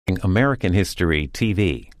American History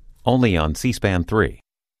TV, only on C-SPAN 3.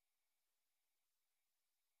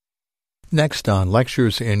 Next on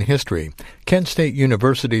Lectures in History, Kent State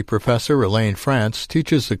University professor Elaine Frantz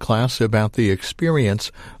teaches a class about the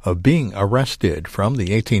experience of being arrested from the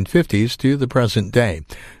 1850s to the present day.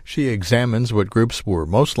 She examines what groups were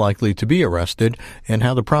most likely to be arrested and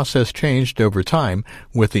how the process changed over time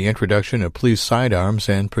with the introduction of police sidearms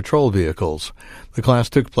and patrol vehicles. The class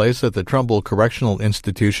took place at the Trumbull Correctional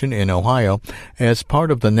Institution in Ohio as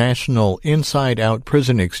part of the National Inside Out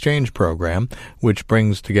Prison Exchange Program, which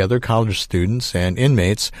brings together college students and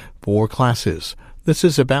inmates for classes. This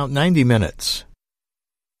is about 90 minutes.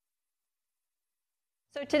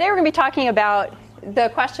 So today we're going to be talking about the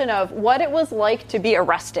question of what it was like to be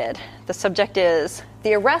arrested. The subject is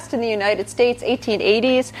the arrest in the United States,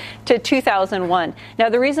 1880s to 2001. Now,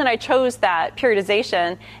 the reason I chose that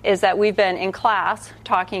periodization is that we've been in class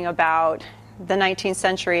talking about the 19th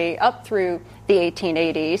century up through the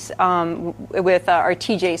 1880s with our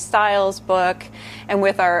T.J. Stiles book and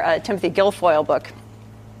with our Timothy Guilfoyle book.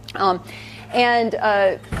 And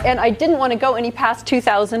I didn't want to go any past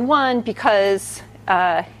 2001 because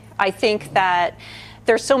I think that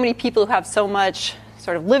there's so many people who have so much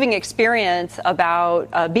sort of living experience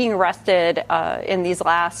about being arrested in these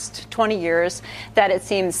last 20 years that it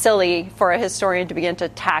seems silly for a historian to begin to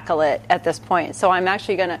tackle it at this point. So I'm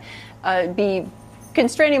actually going to be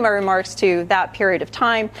constraining my remarks to that period of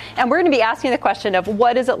time. And we're going to be asking the question of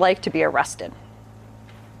what is it like to be arrested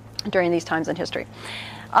during these times in history.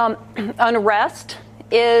 An arrest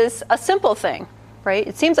is a simple thing, right?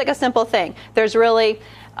 It seems like a simple thing. There's really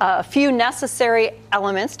a few necessary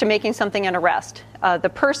elements to making something an arrest. The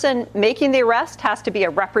person making the arrest has to be a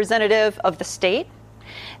representative of the state.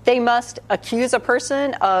 They must accuse a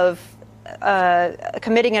person of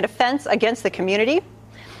committing an offense against the community.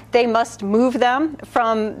 They must move them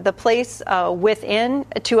from the place within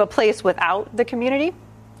to a place without the community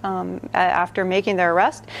after making their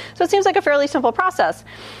arrest. So it seems like a fairly simple process.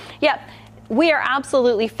 Yet, we are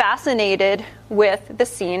absolutely fascinated with the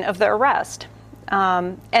scene of the arrest.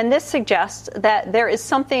 And this suggests that there is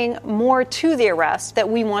something more to the arrest that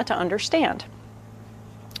we want to understand.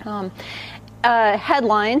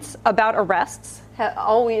 Headlines about arrests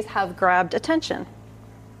always have grabbed attention.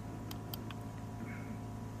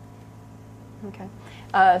 Okay.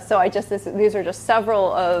 So these are just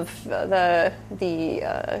several of the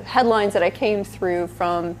headlines that I came through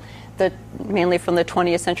from mainly from the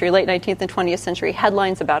 20th century, late 19th and 20th century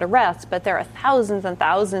headlines about arrests, but there are thousands and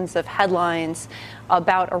thousands of headlines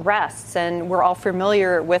about arrests, and we're all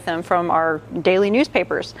familiar with them from our daily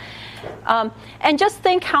newspapers. And just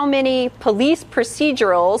think how many police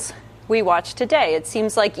procedurals we watch today. It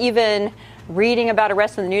seems like even reading about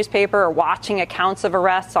arrests in the newspaper or watching accounts of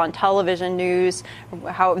arrests on television news,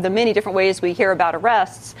 how the many different ways we hear about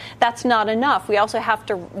arrests, that's not enough. We also have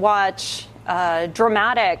to watch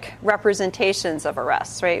dramatic representations of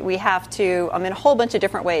arrests, right? We have to, in a whole bunch of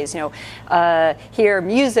different ways, hear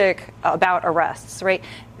music about arrests, right?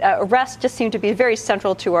 Arrests just seem to be very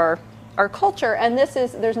central to our culture, and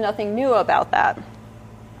there's nothing new about that.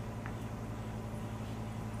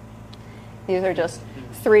 These are just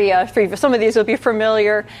three. Some of these will be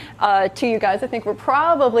familiar to you guys. I think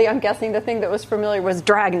I'm guessing the thing that was familiar was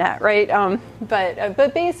Dragnet, right?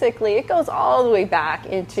 But basically, it goes all the way back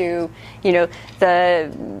into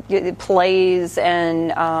the plays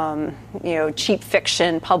and cheap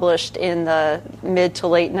fiction published in the mid to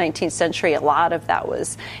late 19th century. A lot of that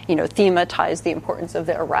was thematized the importance of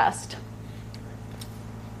the arrest.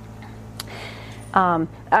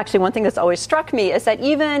 Actually, one thing that's always struck me is that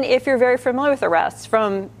even if you're very familiar with arrests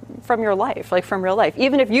from your life, like from real life,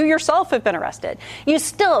 even if you yourself have been arrested, you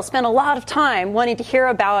still spend a lot of time wanting to hear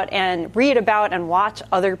about and read about and watch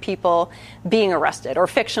other people being arrested or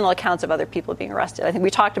fictional accounts of other people being arrested. I think we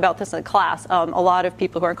talked about this in class. A lot of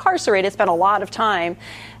people who are incarcerated spend a lot of time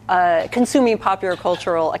consuming popular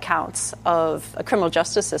cultural accounts of a criminal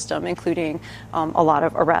justice system, including a lot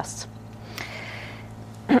of arrests.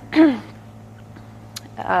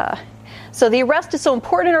 So the arrest is so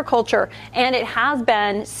important in our culture, and it has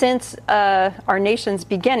been since our nation's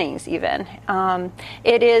beginnings even.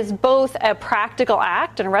 It is both a practical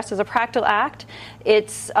act. An arrest is a practical act.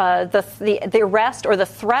 It's the arrest or the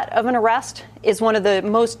threat of an arrest is one of the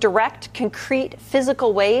most direct, concrete,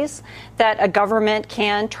 physical ways that a government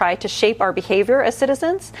can try to shape our behavior as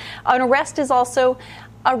citizens. An arrest is also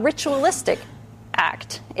a ritualistic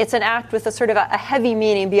act. It's an act with a sort of a heavy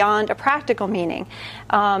meaning beyond a practical meaning.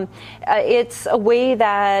 It's a way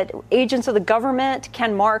that agents of the government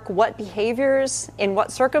can mark what behaviors, in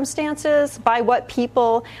what circumstances, by what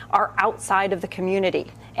people are outside of the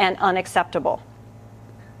community. and unacceptable.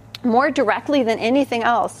 More directly than anything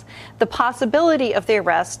else, the possibility of the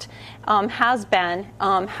arrest has been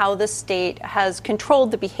how the state has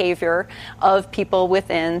controlled the behavior of people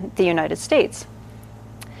within the United States.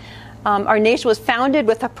 Our nation was founded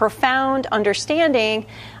with a profound understanding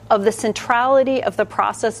of the centrality of the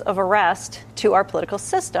process of arrest to our political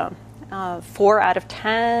system. 4 out of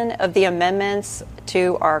 10 of the amendments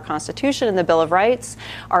to our Constitution and the Bill of Rights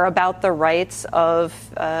are about the rights of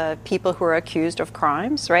people who are accused of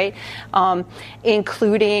crimes, right?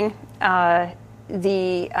 Including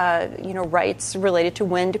the rights related to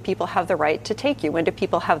when do people have the right to take you, when do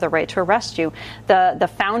people have the right to arrest you. The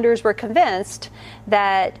founders were convinced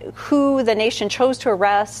that who the nation chose to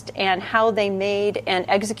arrest and how they made and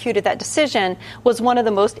executed that decision was one of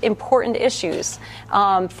the most important issues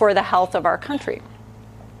for the health of our country.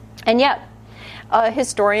 And yet,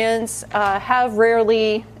 historians have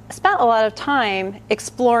rarely spent a lot of time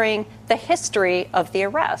exploring the history of the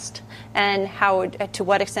arrest and how, to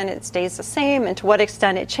what extent it stays the same and to what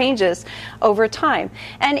extent it changes over time.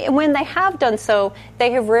 And when they have done so,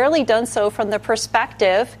 they have rarely done so from the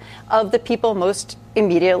perspective of the people most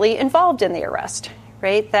immediately involved in the arrest,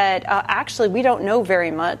 right? That actually we don't know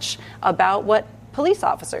very much about what police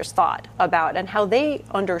officers thought about and how they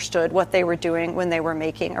understood what they were doing when they were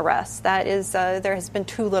making arrests. That is, there has been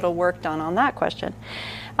too little work done on that question.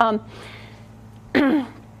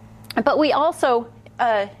 But we also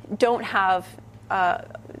don't have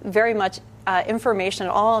very much information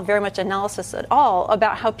at all, very much analysis at all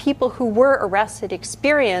about how people who were arrested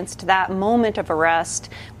experienced that moment of arrest,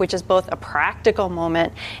 which is both a practical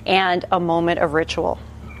moment and a moment of ritual.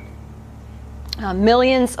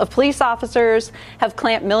 Millions of police officers have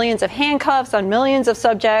clamped millions of handcuffs on millions of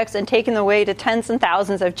subjects and taken them away to tens and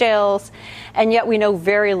thousands of jails, and yet we know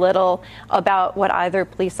very little about what either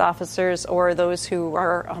police officers or those who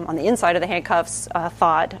are on the inside of the handcuffs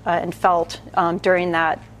thought and felt during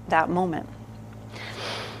that moment.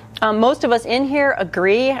 Most of us in here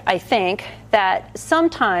agree, I think, that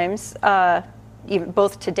sometimes even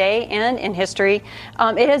both today and in history,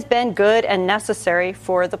 it has been good and necessary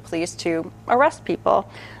for the police to arrest people,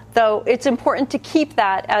 though it's important to keep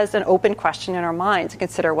that as an open question in our minds and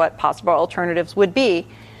consider what possible alternatives would be.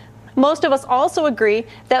 Most of us also agree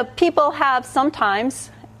that people have sometimes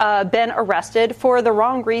been arrested for the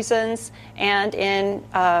wrong reasons and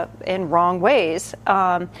in wrong ways,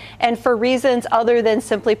 and for reasons other than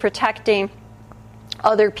simply protecting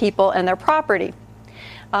other people and their property.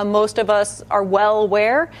 Most of us are well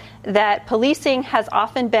aware that policing has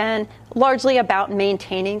often been largely about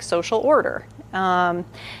maintaining social order,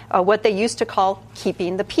 what they used to call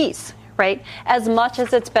keeping the peace, right? As much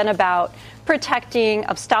as it's been about protecting,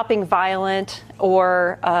 of stopping violent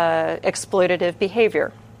or exploitative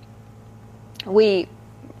behavior. We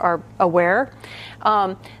are aware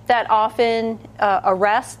that often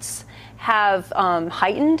arrests have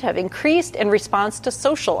heightened, have increased in response to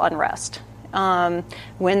social unrest.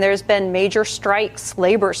 When there's been major strikes,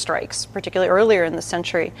 labor strikes, particularly earlier in the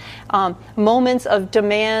century, moments of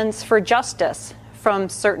demands for justice from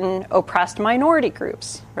certain oppressed minority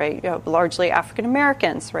groups, right? Largely African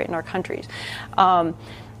Americans, right, in our countries. But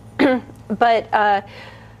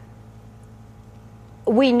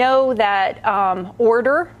we know that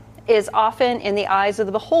order is often in the eyes of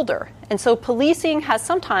the beholder. And so policing has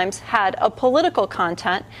sometimes had a political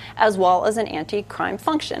content as well as an anti-crime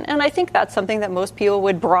function. And I think that's something that most people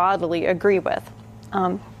would broadly agree with.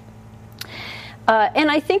 And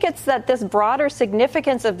I think it's that this broader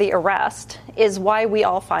significance of the arrest is why we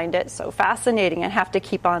all find it so fascinating and have to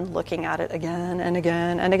keep on looking at it again and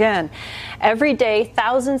again and again. Every day,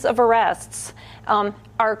 thousands of arrests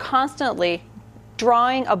are constantly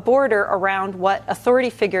drawing a border around what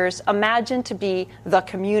authority figures imagine to be the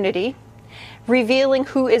community, revealing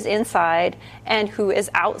who is inside and who is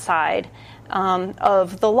outside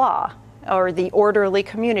of the law or the orderly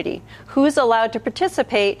community, who's allowed to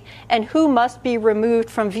participate and who must be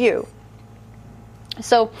removed from view.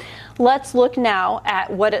 So let's look now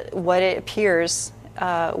at what it appears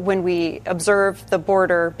when we observe the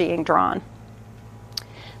border being drawn.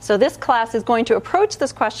 So this class is going to approach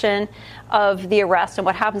this question of the arrest and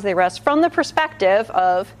what happens to the arrest from the perspective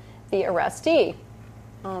of the arrestee.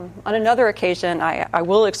 On another occasion, I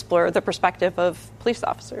will explore the perspective of police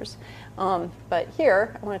officers. But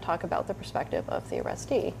here, I want to talk about the perspective of the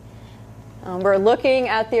arrestee. We're looking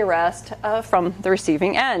at the arrest from the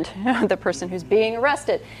receiving end, the person who's being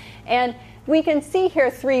arrested. And we can see here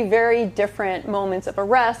 3 very different moments of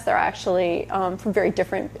arrest. They're actually from very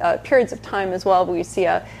different periods of time as well. We see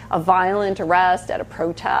a violent arrest at a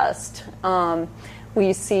protest.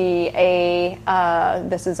 We see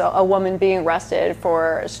this is a woman being arrested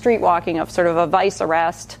for street walking, of sort of a vice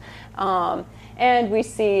arrest. And we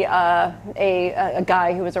see a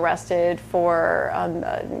guy who was arrested for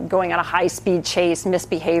going on a high-speed chase,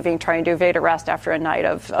 misbehaving, trying to evade arrest after a night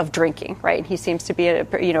of drinking, right? He seems to be,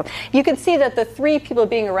 you can see that the three people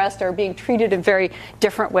being arrested are being treated in very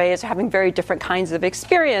different ways, having very different kinds of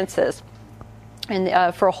experiences,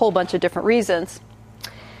 and for a whole bunch of different reasons.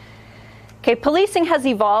 Okay, policing has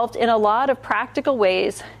evolved in a lot of practical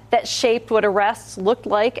ways that shaped what arrests looked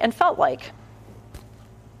like and felt like.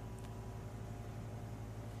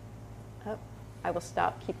 I will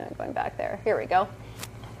stop keeping it going back there. Here we go.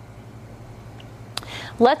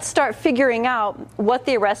 Let's start figuring out what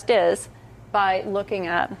the arrest is by looking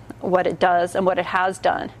at what it does and what it has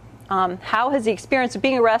done. How has the experience of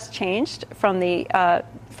being arrested changed from the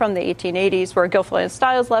 1880s, where Guilfoyle and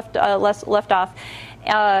Stiles left off,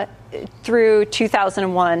 through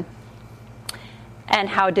 2001, and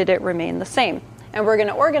how did it remain the same? And we're going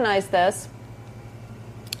to organize this.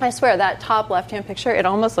 I swear, that top left-hand picture, it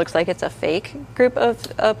almost looks like it's a fake group of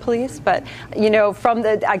police, but,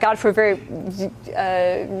 I got it from a very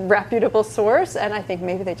reputable source, and I think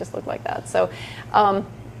maybe they just look like that. So, but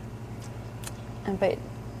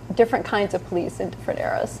different kinds of police in different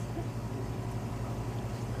eras.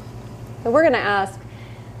 So we're going to ask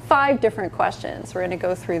 5 different questions. We're going to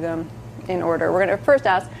go through them in order. We're going to first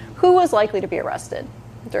ask, who was likely to be arrested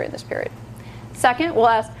during this period? Second, we'll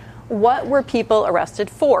ask, what were people arrested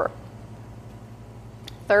for?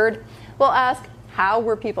 Third, we'll ask, how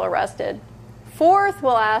were people arrested? Fourth,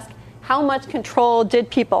 we'll ask, how much control did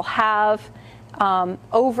people have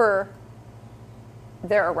over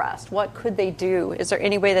their arrest? What could they do? Is there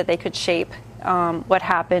any way that they could shape what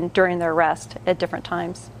happened during their arrest at different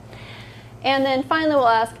times? And then finally, we'll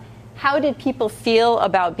ask, how did people feel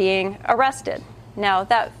about being arrested? Now,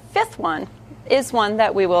 that fifth one is one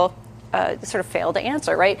that we will sort of fail to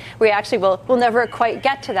answer, right? We actually we'll never quite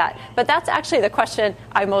get to that. But that's actually the question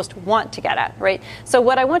I most want to get at, right? So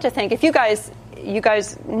what I want to think, if you guys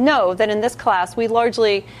know that in this class we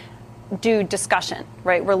largely do discussion,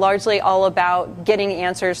 right? We're largely all about getting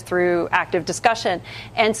answers through active discussion.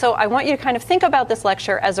 And so I want you to kind of think about this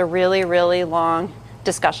lecture as a really, really long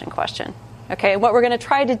discussion question. Okay, and what we're going to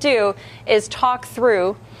try to do is talk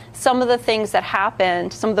through some of the things that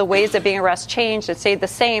happened, some of the ways that being arrested changed and stayed the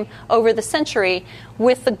same over the century,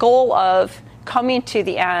 with the goal of coming to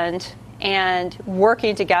the end and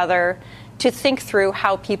working together to think through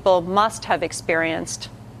how people must have experienced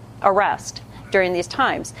arrest during these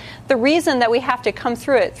times. The reason that we have to come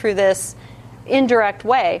through it through this indirect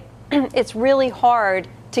way, it's really hard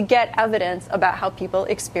to get evidence about how people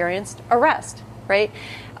experienced arrest, right?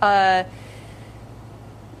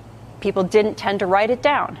 People didn't tend to write it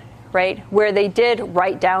down, right? Where they did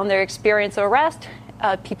write down their experience of arrest,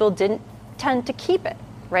 people didn't tend to keep it,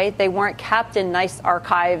 right? They weren't kept in nice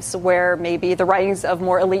archives where maybe the writings of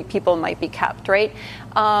more elite people might be kept, right?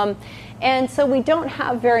 And so we don't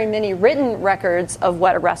have very many written records of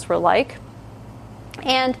what arrests were like.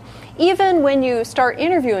 And even when you start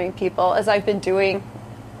interviewing people, as I've been doing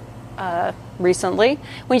recently,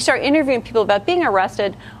 when you start interviewing people about being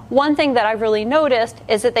arrested, one thing that I've really noticed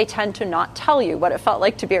is that they tend to not tell you what it felt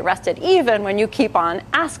like to be arrested, even when you keep on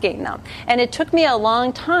asking them. And it took me a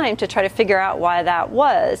long time to try to figure out why that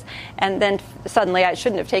was. And then suddenly, it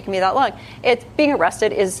shouldn't have taken me that long. Being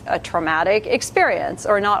arrested is a traumatic experience,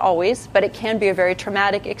 or not always, but it can be a very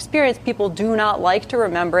traumatic experience. People do not like to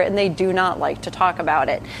remember it, and they do not like to talk about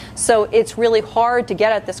it. So it's really hard to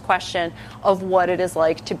get at this question of what it is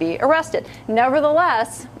like to be arrested.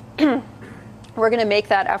 Nevertheless, we're going to make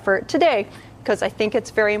that effort today because I think it's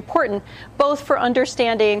very important, both for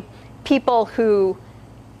understanding people who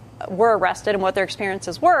were arrested and what their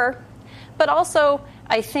experiences were, but also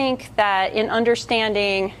I think that in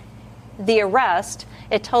understanding the arrest,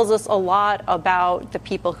 it tells us a lot about the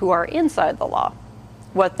people who are inside the law,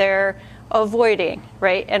 what they're avoiding,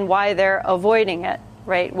 right, and why they're avoiding it,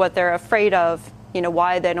 right, what they're afraid of,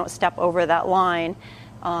 why they don't step over that line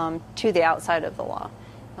to the outside of the law.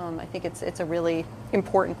 I think it's a really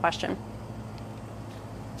important question.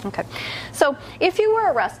 Okay, so if you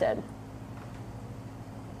were arrested,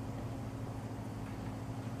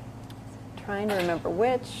 trying to remember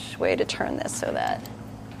which way to turn this so that,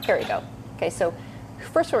 here we go. Okay, so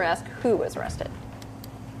first we're going to ask who was arrested.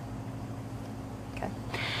 Okay.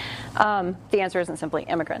 The answer isn't simply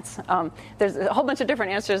immigrants. There's a whole bunch of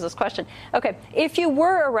different answers to this question. Okay, if you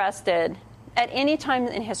were arrested at any time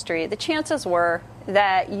in history, the chances were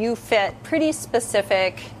that you fit pretty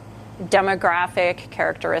specific demographic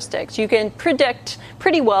characteristics. You can predict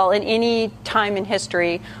pretty well in any time in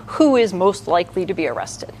history who is most likely to be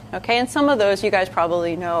arrested. Okay, and some of those you guys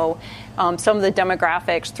probably know. Some of the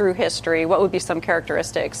demographics through history. What would be some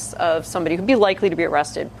characteristics of somebody who'd be likely to be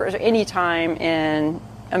arrested for any time in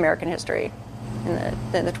American history in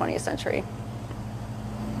the 20th century?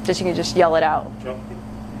 You can just yell it out.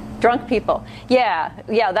 Drunk people. Yeah.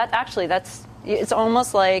 It's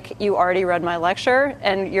almost like you already read my lecture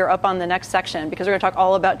and you're up on the next section because we're going to talk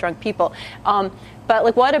all about drunk people. But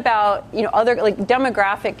like, what about other like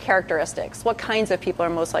demographic characteristics? What kinds of people are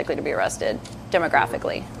most likely to be arrested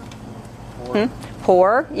demographically?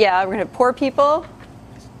 Poor. Yeah, we're going to have poor people.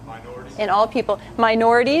 Minorities. And all people.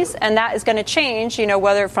 Minorities, and that is going to change.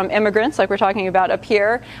 Whether from immigrants, like we're talking about up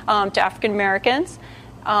here, to African Americans,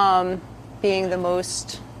 being the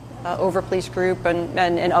most overpoliced group,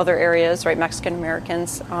 and in other areas, right? Mexican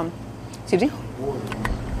Americans. Excuse me.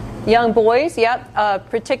 Young boys, yep.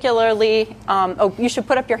 Particularly, you should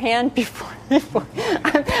put up your hand before.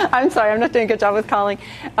 I'm sorry, I'm not doing a good job with calling.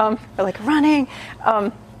 Or like running.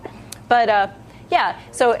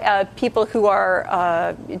 So people who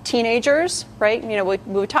are teenagers, right? We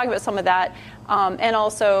were talking about some of that, and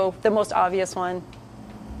also the most obvious one.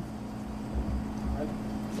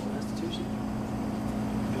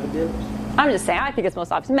 I'm just saying, I think it's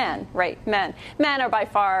most obvious. Men, right? Men are by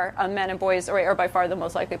far, men and boys are by far the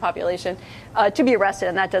most likely population to be arrested,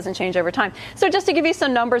 and that doesn't change over time. So just to give you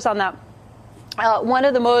some numbers on that, one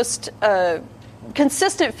of the most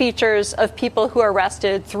consistent features of people who are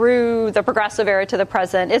arrested through the progressive era to the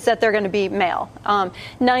present is that they're going to be male.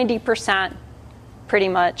 90% pretty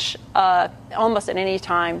much, almost at any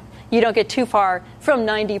time. You don't get too far from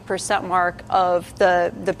 90% mark of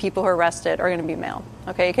the people who are arrested are going to be male.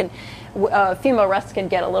 Okay, female arrests can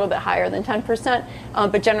get a little bit higher than 10%,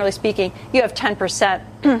 but generally speaking, you have 10%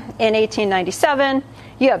 in 1897,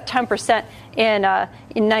 you have 10% in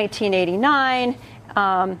 1989.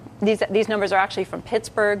 These numbers are actually from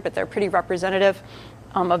Pittsburgh, but they're pretty representative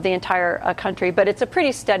of the entire country. But it's a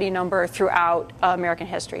pretty steady number throughout American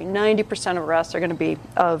history. 90% of arrests are going to be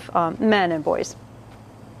of men and boys.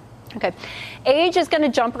 Okay, age is going to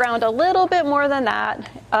jump around a little bit more than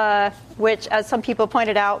that, which, as some people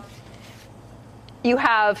pointed out, you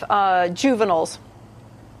have juveniles,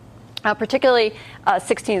 particularly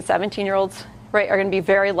 16 and 17-year-olds, right, are going to be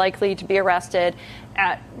very likely to be arrested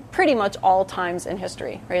at pretty much all times in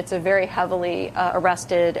history. Right, it's a very heavily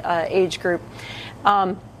arrested age group.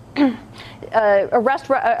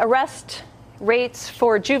 Arrest rates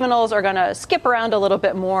for juveniles are going to skip around a little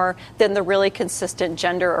bit more than the really consistent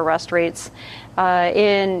gender arrest rates.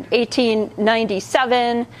 In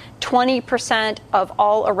 1897, 20% of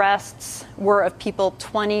all arrests were of people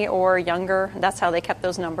 20 or younger. That's how they kept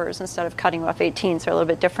those numbers instead of cutting off 18, so they're a little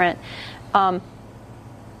bit different. In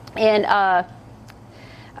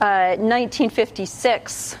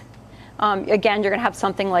 1956, again, you're going to have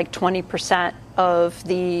something like 20% of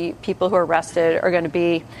the people who are arrested are going to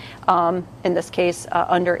be, in this case,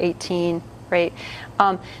 under 18, right?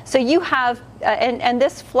 So you have, and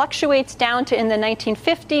this fluctuates down to in the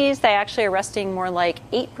 1950s, they actually are arresting more like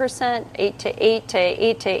 8%, 8 to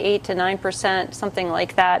 9%, something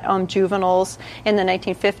like that, juveniles in the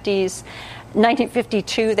 1950s.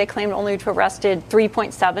 1952, they claimed only to have arrested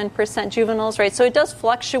 3.7% juveniles, right? So it does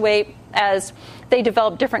fluctuate as they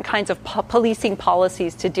develop different kinds of policing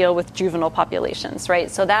policies to deal with juvenile populations,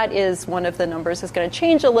 right? So that is one of the numbers that's going to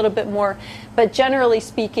change a little bit more. But generally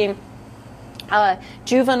speaking,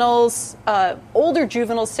 juveniles, older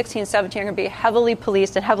juveniles, 16, 17, are going to be a heavily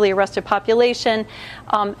policed and heavily arrested population.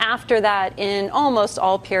 After that, in almost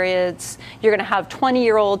all periods, you're going to have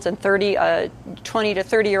 20-year-olds and 20 to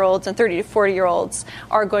 30-year-olds and 30 to 40-year-olds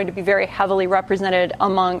are going to be very heavily represented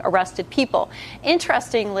among arrested people.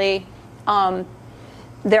 Interestingly,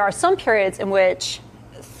 there are some periods in which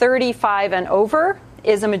 35 and over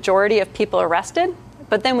is a majority of people arrested.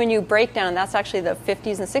 But then when you break down, that's actually the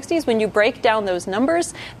 50s and 60s, when you break down those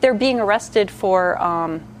numbers, they're being arrested for,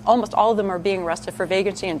 almost all of them are being arrested for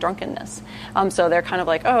vagrancy and drunkenness. So they're kind of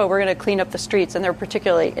like, oh, we're going to clean up the streets. And they're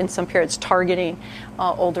particularly, in some periods, targeting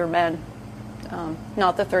older men.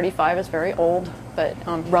 Not that 35 is very old, but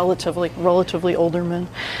relatively older men.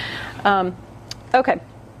 Okay.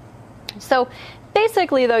 So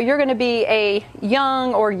basically, though, you're going to be a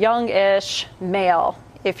young or youngish male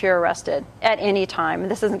if you're arrested at any time.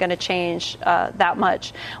 This isn't going to change that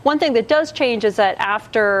much. One thing that does change is that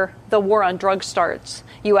after the war on drugs starts,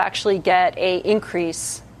 you actually get a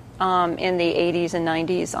increase in the 80s and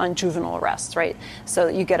 90s on juvenile arrests, right? So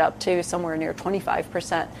you get up to somewhere near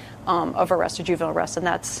 25% of arrested juvenile arrests, and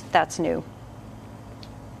that's new.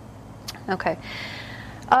 Okay.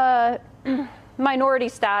 Minority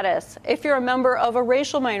status. If you're a member of a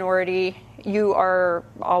racial minority, you are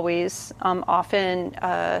always, often,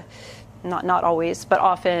 not always, but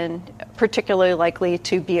often particularly likely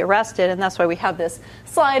to be arrested. And that's why we have this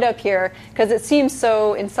slide up here, because it seems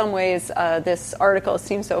so, in some ways, this article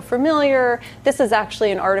seems so familiar. This is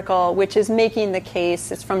actually an article which is making the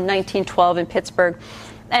case. It's from 1912 in Pittsburgh.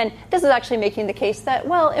 And this is actually making the case that,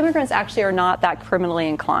 well, immigrants actually are not that criminally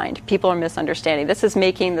inclined. People are misunderstanding. This is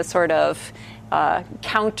making the sort of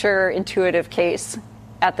counterintuitive case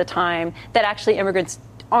at the time that actually immigrants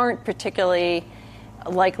aren't particularly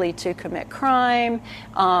likely to commit crime,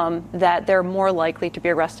 that they're more likely to be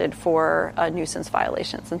arrested for nuisance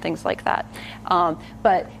violations and things like that.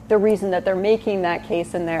 But the reason that they're making that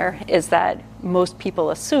case in there is that most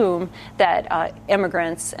people assume that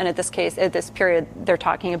immigrants, and at this period, they're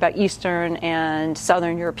talking about Eastern and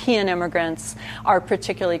Southern European immigrants, are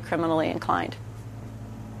particularly criminally inclined.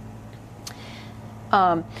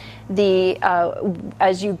 As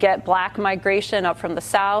you get black migration up from the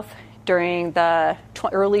South during the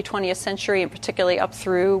early 20th century, and particularly up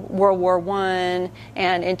through World War I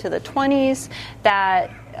and into the 20s, that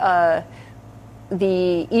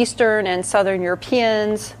the Eastern and Southern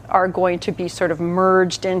Europeans are going to be sort of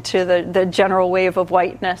merged into the general wave of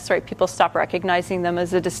whiteness, right? People stop recognizing them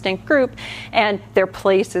as a distinct group, and their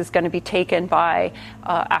place is going to be taken by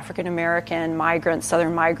African-American migrants,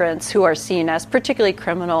 Southern migrants, who are seen as particularly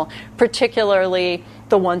criminal, particularly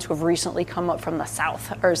the ones who have recently come up from the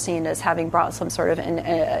South are seen as having brought some sort of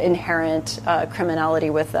inherent criminality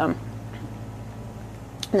with them.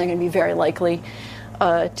 And they're going to be very likely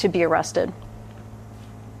to be arrested.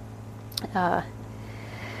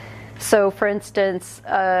 So, for instance,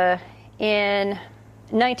 in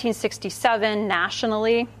 1967,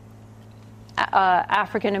 nationally,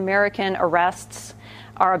 African-American arrests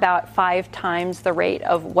are about 5 times the rate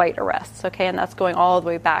of white arrests, okay? And that's going all the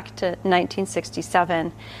way back to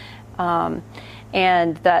 1967. And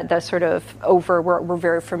the sort of we're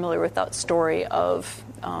very familiar with that story of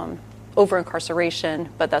over-incarceration,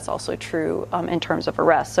 but that's also true in terms of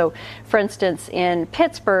arrests. So, for instance, in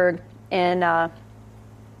Pittsburgh, in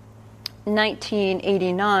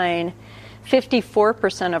 1989,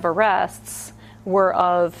 54% of arrests were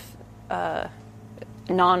of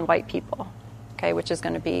non-white people, okay, which is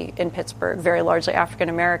going to be in Pittsburgh very largely African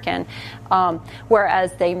American,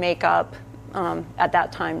 whereas they make up at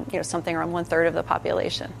that time, something around 1/3 of the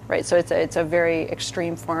population, right? So it's a very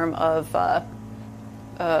extreme form of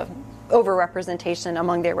overrepresentation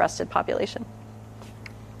among the arrested population,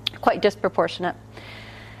 quite disproportionate.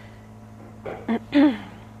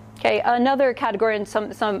 Okay, another category that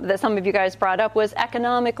some of you guys brought up was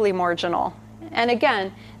economically marginal. And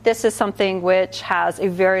again, this is something which has a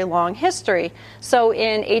very long history. So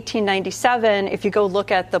in 1897, if you go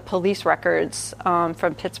look at the police records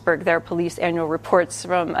from Pittsburgh, their police annual reports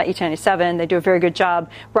from 1897, they do a very good job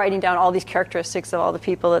writing down all these characteristics of all the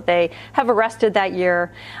people that they have arrested that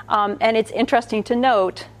year. And it's interesting to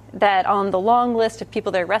note that on the long list of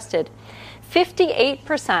people they arrested,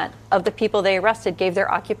 58% of the people they arrested gave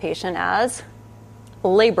their occupation as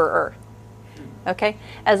laborer. Okay?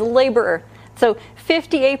 As laborer. So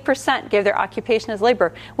 58% gave their occupation as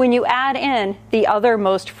laborer. When you add in the other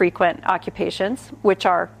most frequent occupations, which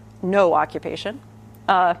are no occupation,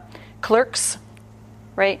 clerks,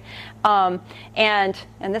 right? And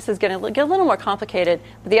this is going to get a little more complicated.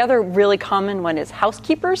 But the other really common one is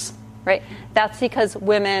housekeepers. Right? That's because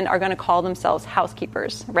women are going to call themselves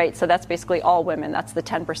housekeepers, right? So that's basically all women. That's the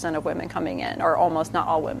 10% of women coming in, or almost not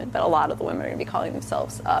all women, but a lot of the women are going to be calling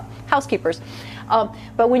themselves housekeepers.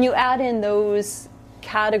 But when you add in those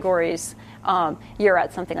categories, you're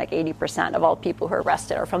at something like 80% of all people who are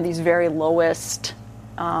arrested are from these very lowest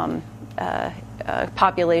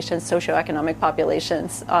populations, socioeconomic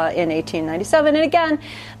populations in 1897. And again,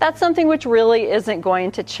 that's something which really isn't going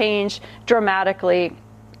to change dramatically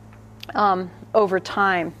over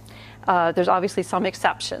time. There's obviously some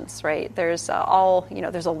exceptions, right? There's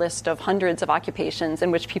there's a list of hundreds of occupations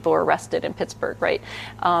in which people were arrested in Pittsburgh, right?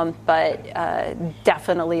 But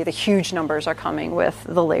definitely the huge numbers are coming with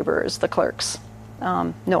the laborers, the clerks,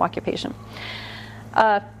 no occupation.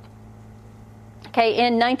 In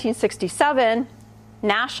 1967,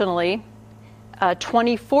 nationally,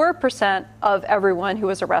 24% of everyone who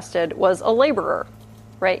was arrested was a laborer,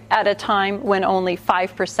 right, at a time when only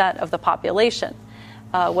 5% of the population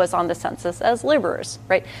was on the census as laborers,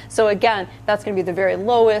 right? So again, that's going to be the very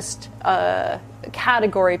lowest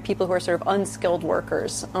category of people who are sort of unskilled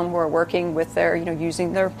workers who are working with their,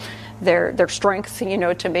 using their strength,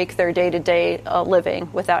 to make their day-to-day living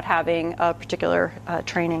without having a particular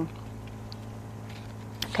training.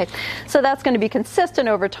 Okay, so that's going to be consistent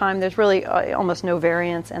over time. There's really almost no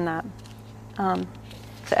variance in that. So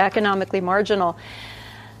economically marginal.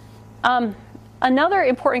 Another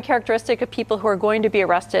important characteristic of people who are going to be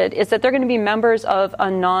arrested is that they're going to be members of a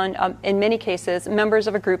in many cases, members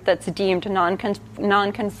of a group that's deemed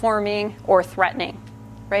non-conforming or threatening,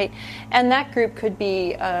 right? And that group could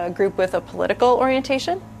be a group with a political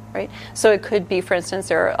orientation, right? So it could be, for instance,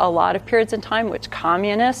 there are a lot of periods in time which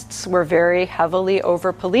communists were very heavily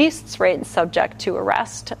over-policed, right, and subject to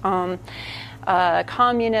arrest.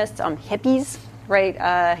 Communists, hippies, right?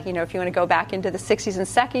 If you want to go back into the 60s and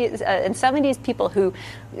 70s, people who,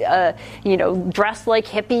 dressed like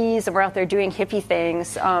hippies and were out there doing hippie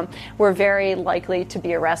things were very likely to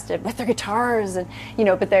be arrested with their guitars, and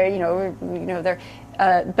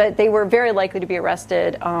but they were very likely to be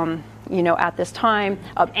arrested, at this time.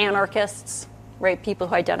 Anarchists, right? People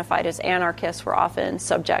who identified as anarchists were often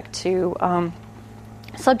subject to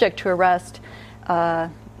arrest.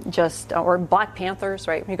 Or Black Panthers,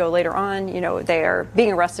 right? When you go later on, they are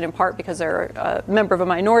being arrested in part because they're a member of a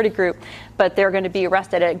minority group, but they're going to be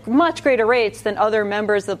arrested at much greater rates than other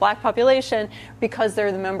members of the black population because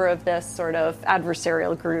they're the member of this sort of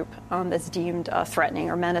adversarial group that's deemed threatening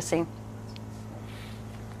or menacing.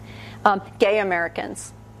 Gay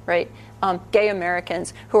Americans, right? Gay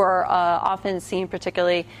Americans who are often seen,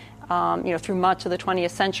 particularly through much of the 20th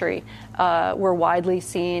century, were widely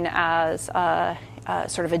seen as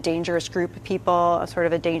sort of a dangerous group of people, sort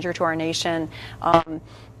of a danger to our nation,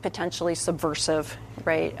 potentially subversive,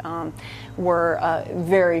 right? Were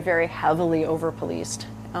very, very heavily over-policed,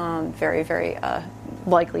 very, very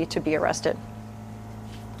likely to be arrested.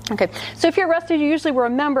 Okay, so if you're arrested, you usually were a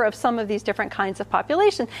member of some of these different kinds of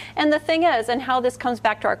population. And the thing is, and how this comes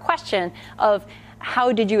back to our question of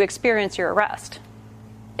how did you experience your arrest,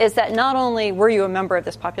 is that not only were you a member of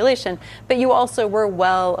this population, but you also were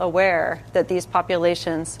well aware that these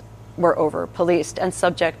populations were over-policed and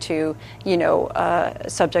subject to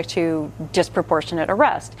disproportionate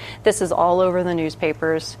arrest. This is all over the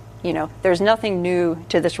newspapers. There's nothing new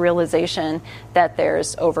to this realization that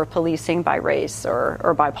there's over-policing by race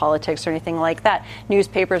or by politics or anything like that.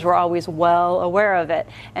 Newspapers were always well aware of it,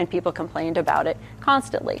 and people complained about it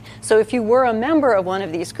constantly. So if you were a member of one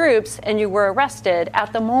of these groups and you were arrested,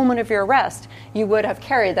 at the moment of your arrest, you would have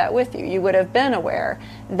carried that with you. You would have been aware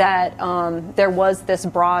that there was this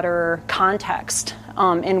broader context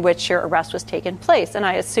in which your arrest was taking place. And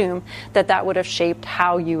I assume that would have shaped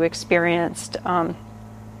how you experienced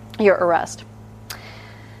your arrest.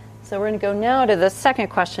 So we're going to go now to the second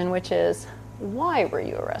question, which is, why were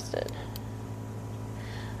you arrested?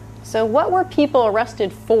 So what were people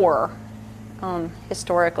arrested for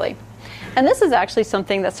historically? And this is actually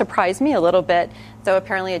something that surprised me a little bit, though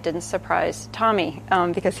apparently it didn't surprise Tommy,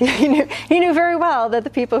 because he knew very well that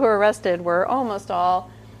the people who were arrested were almost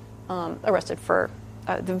all arrested for,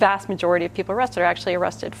 the vast majority of people arrested are actually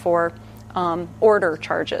arrested for order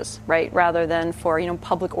charges, right, rather than for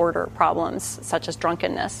public order problems such as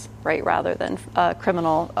drunkenness, right, rather than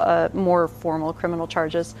more formal criminal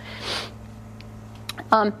charges.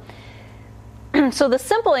 So the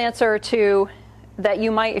simple answer to that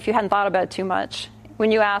you might, if you hadn't thought about it too much,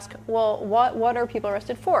 when you ask, well, what are people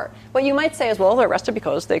arrested for? What you might say is, well, they're arrested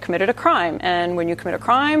because they committed a crime, and when you commit a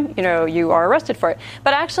crime, you are arrested for it.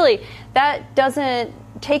 But actually, that doesn't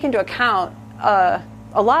take into account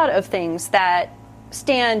a lot of things that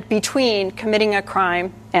stand between committing a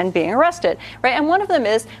crime and being arrested, right? And one of them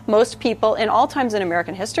is most people, in all times in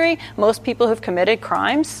American history, most people who've committed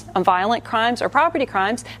crimes, violent crimes or property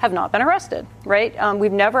crimes, have not been arrested, right?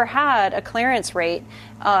 We've never had a clearance rate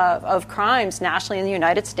of crimes nationally in the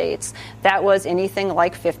United States that was anything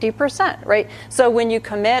like 50%, right? So when you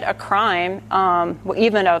commit a crime,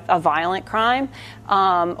 even a violent crime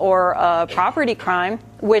or a property crime,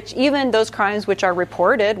 which even those crimes which are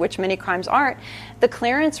reported, which many crimes aren't, the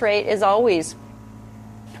clearance rate is always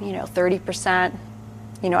 30%,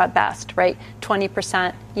 at best, right?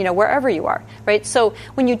 20%, wherever you are, right? So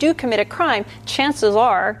when you do commit a crime, chances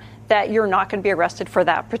are that you're not going to be arrested for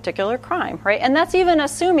that particular crime, right? And that's even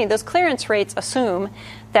assuming, those clearance rates assume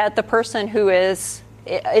that the person who ends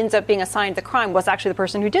up being assigned the crime was actually the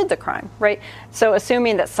person who did the crime, right? So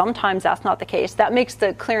assuming that sometimes that's not the case, that makes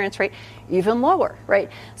the clearance rate even lower, right?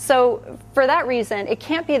 So for that reason, it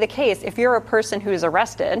can't be the case if you're a person who's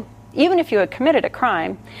arrested, even if you had committed a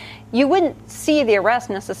crime, you wouldn't see the arrest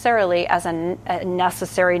necessarily as a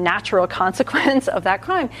necessary natural consequence of that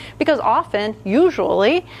crime, because often,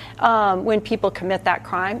 usually, when people commit that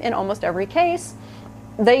crime, in almost every case,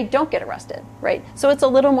 they don't get arrested, right? So it's a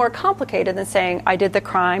little more complicated than saying, I did the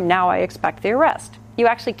crime, now I expect the arrest. You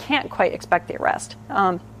actually can't quite expect the arrest.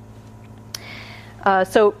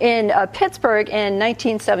 So in Pittsburgh in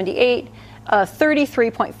 1978,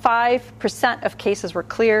 33.5% of cases were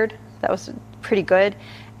cleared. That was pretty good.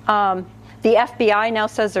 The FBI now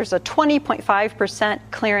says there's a 20.5%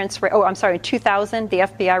 clearance rate. Oh, I'm sorry, in 2000, the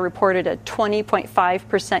FBI reported a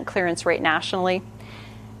 20.5% clearance rate nationally.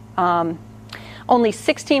 Only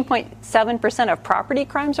 16.7% of property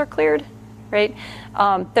crimes are cleared, right?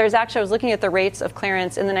 There's actually, I was looking at the rates of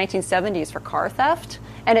clearance in the 1970s for car theft,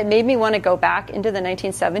 and it made me want to go back into the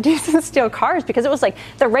 1970s and steal cars, because it was like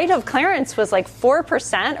the rate of clearance was like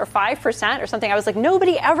 4% or 5% or something. I was like,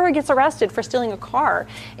 nobody ever gets arrested for stealing a car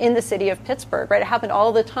in the city of Pittsburgh, right? It happened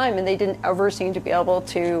all the time, and they didn't ever seem to be able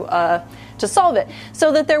to solve it.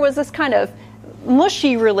 So that there was this kind of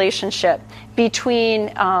mushy relationship between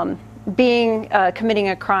committing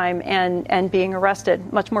a crime and being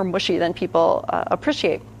arrested, much more mushy than people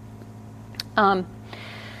appreciate.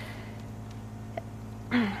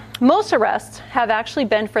 Most arrests have actually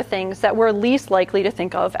been for things that we're least likely to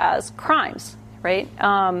think of as crimes, right?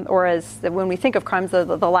 Or as when we think of crimes, the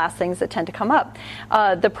last things that tend to come up.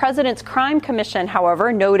 The President's Crime Commission,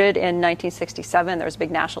 however, noted in 1967, there was a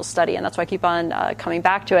big national study, and that's why I keep on coming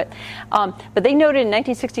back to it. But they noted in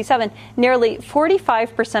 1967, nearly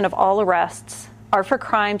 45% of all arrests are for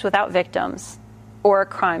crimes without victims or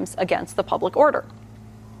crimes against the public order.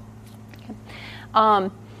 Okay.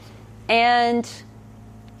 And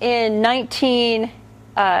in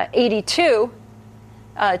 1982,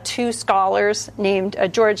 two scholars named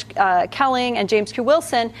George Kelling and James Q.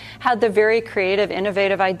 Wilson had the very creative,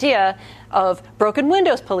 innovative idea of broken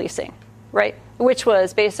windows policing, right? Which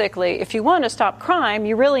was basically, if you want to stop crime,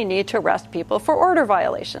 you really need to arrest people for order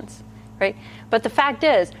violations, right? But the fact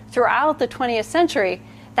is, throughout the 20th century,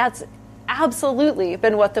 that's absolutely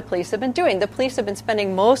been what the police have been doing. The police have been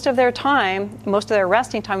spending most of their time, most of their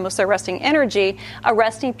arresting time, most of their arresting energy,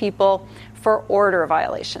 arresting people for order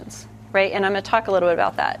violations, right? And I'm going to talk a little bit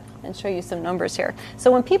about that and show you some numbers here. So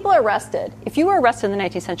when people are arrested, if you were arrested in the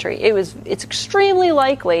 19th century, it's extremely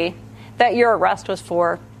likely that your arrest was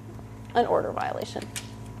for an order violation.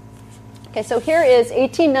 Okay, so here is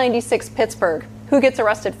 1896 Pittsburgh. Who gets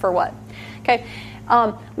arrested for what? Okay.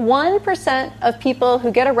 1% of people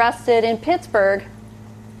who get arrested in Pittsburgh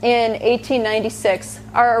in 1896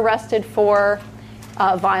 are arrested for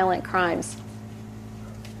violent crimes.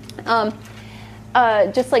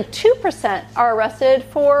 Just like 2% are arrested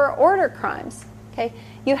for order crimes. Okay,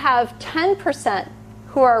 you have 10%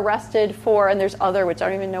 who are arrested for, and there's other, which I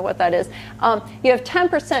don't even know what that is. You have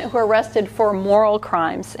 10% who are arrested for moral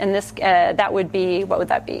crimes, and this that would be, what would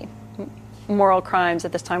that be? Moral crimes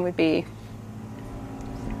at this time would be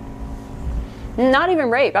not even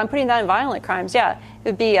rape. I'm putting that in violent crimes. Yeah, it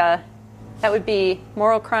would be that would be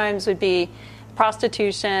moral crimes. Would be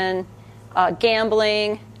prostitution,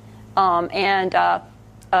 gambling, and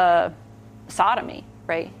sodomy.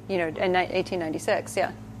 Right? You know, in 1896.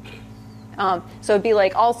 Yeah. So it'd be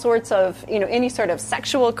like all sorts of, you know, any sort of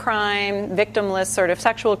sexual crime, victimless sort of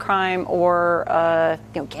sexual crime, or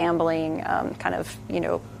gambling, kind of,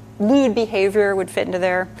 lewd behavior would fit into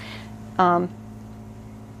there.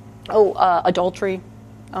 Adultery,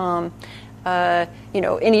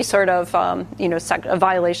 any sort of, a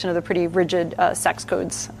violation of the pretty rigid sex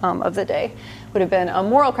codes of the day would have been a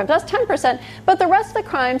moral crime. That's 10%. But the rest of the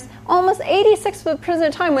crimes, almost 86% of the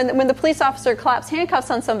time, when the police officer claps handcuffs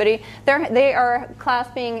on somebody, they are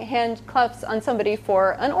clasping handcuffs on somebody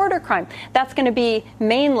for an order crime. That's going to be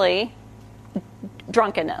mainly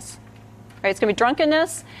drunkenness. Right? It's going to be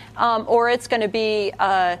drunkenness, or it's going to be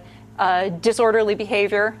disorderly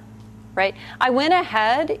behavior. Right? I went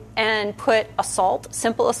ahead and put assault,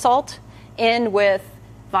 simple assault, in with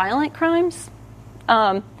violent crimes,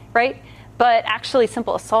 right? But actually,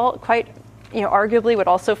 simple assault, quite, arguably, would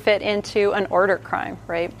also fit into an order crime,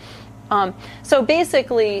 right? So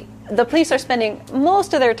basically, the police are spending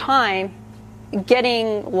most of their time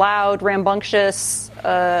getting loud, rambunctious,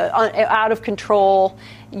 out of control,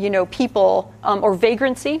 people, or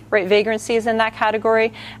vagrancy, right? Vagrancy is in that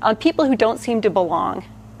category. People who don't seem to belong.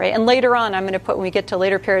 Right? And later on, I'm going to put, when we get to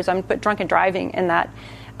later periods, I'm going to put drunken driving in that,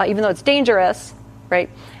 even though it's dangerous, right?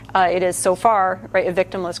 It is so far, right, a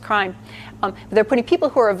victimless crime. They're putting people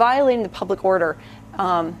who are violating the public order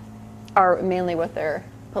are mainly what they're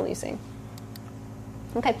policing.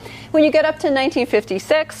 Okay, when you get up to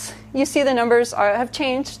 1956, you see the numbers have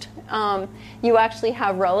changed. You actually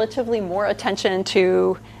have relatively more attention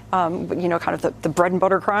to kind of the bread and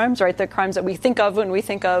butter crimes, right? The crimes that we think of when we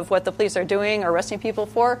think of what the police are doing or arresting people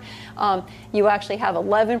for. You actually have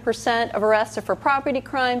 11% of arrests are for property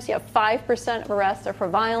crimes. You have 5% of arrests are for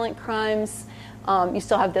violent crimes. You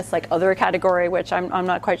still have this other category, which I'm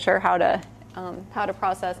not quite sure how to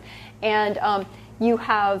process. And you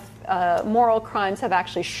have moral crimes have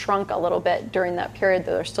actually shrunk a little bit during that period,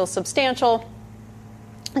 though they're still substantial.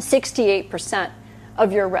 68%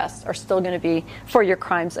 of your arrests are still going to be for your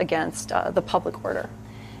crimes against the public order.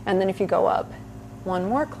 And then if you go up one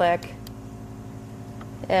more click,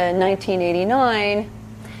 in 1989,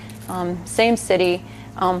 same city,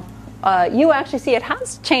 you actually see it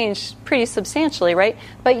has changed pretty substantially, right?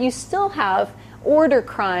 But you still have order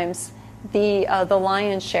crimes, the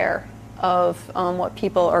lion's share of what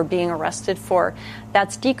people are being arrested for.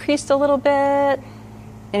 That's decreased a little bit.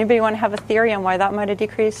 Anybody want to have a theory on why that might have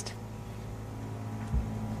decreased?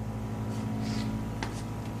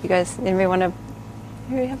 You guys, anybody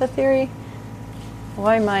have a theory?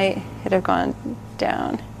 Why might it have gone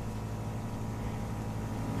down?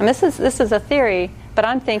 And this is a theory, but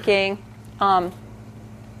I'm thinking,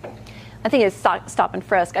 it's stop and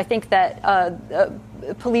frisk. I think that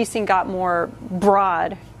policing got more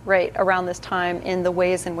broad, right, around this time in the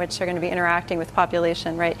ways in which they're going to be interacting with the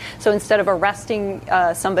population, right? So instead of arresting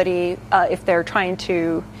somebody if they're trying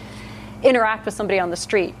to interact with somebody on the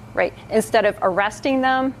street, right, instead of arresting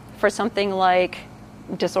them for something like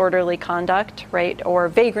disorderly conduct, right, or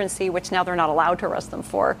vagrancy, which now they're not allowed to arrest them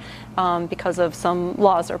for because of some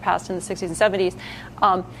laws that were passed in the 60s and 70s.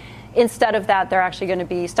 Instead of that, they're actually going to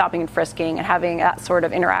be stopping and frisking and having that sort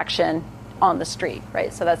of interaction on the street,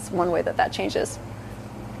 right? So that's one way that changes.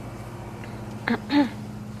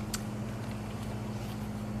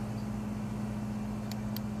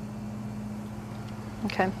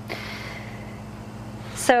 Okay.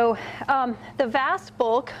 So the vast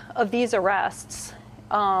bulk of these arrests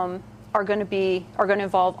are going to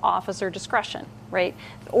involve officer discretion, right?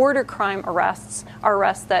 Order crime arrests are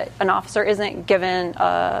arrests that an officer isn't given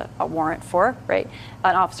a warrant for, right?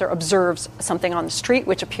 An officer observes something on the street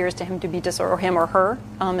which appears to him to be or him or her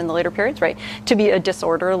in the later periods, right, to be a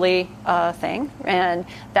disorderly thing, and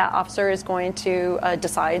that officer is going to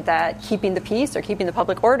decide that keeping the peace or keeping the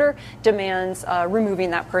public order demands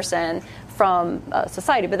removing that person from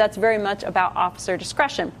society. But that's very much about officer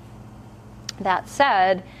discretion. That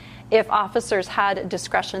said, if officers had a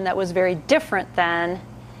discretion that was very different than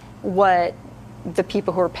what the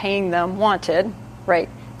people who are paying them wanted, right,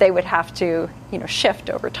 they would have to, shift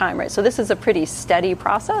over time, right? So this is a pretty steady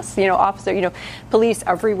process. Police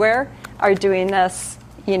everywhere are doing this,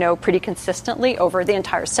 pretty consistently over the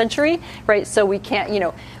entire century, right? So we can't,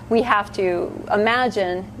 we have to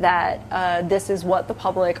imagine that this is what the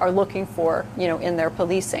public are looking for, in their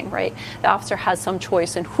policing, right? The officer has some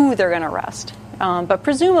choice in who they're going to arrest. But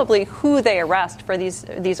presumably who they arrest for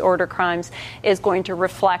these order crimes is going to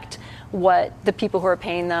reflect what the people who are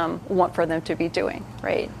paying them want for them to be doing,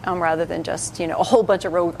 right? Rather than just, a whole bunch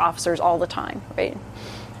of rogue officers all the time, right?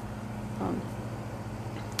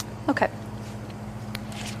 Okay.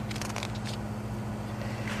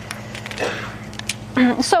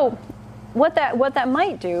 So what that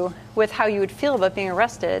might do with how you would feel about being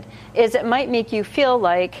arrested is it might make you feel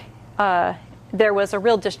like there was a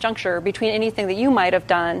real disjuncture between anything that you might have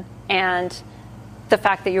done and the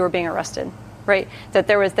fact that you were being arrested, right? That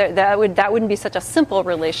that wouldn't be such a simple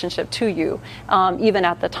relationship to you, even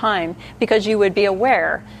at the time, because you would be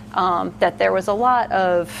aware that there was a lot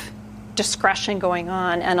of discretion going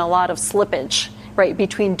on and a lot of slippage, right,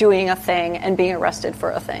 between doing a thing and being arrested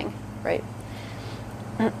for a thing, right?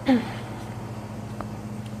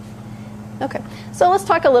 Okay, so let's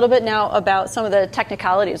talk a little bit now about some of the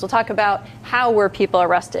technicalities. We'll talk about how were people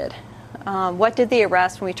arrested. What did they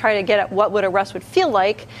arrest? When we try to get at what would arrest would feel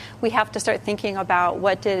like, we have to start thinking about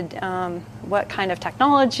what kind of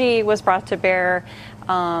technology was brought to bear.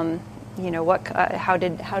 How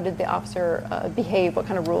did the officer behave? What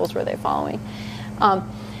kind of rules were they following?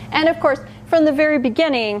 And of course, from the very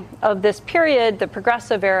beginning of this period, the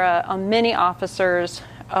Progressive Era, many officers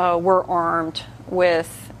were armed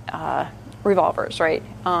with revolvers, right?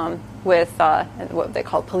 With what they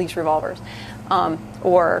call police revolvers,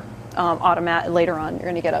 or automatic. Later on, you're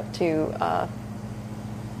going to get up to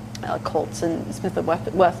Colts and Smith and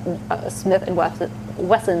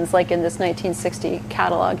Wessons, like in this 1960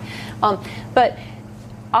 catalog. But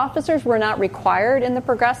officers were not required in the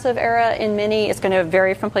Progressive Era. In many, it's going to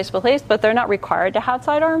vary from place to place, but they're not required to have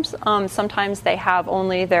sidearms. Sometimes they have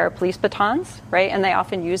only their police batons, right? And they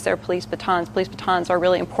often use their police batons. Police batons are a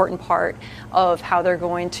really important part of how they're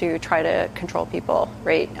going to try to control people,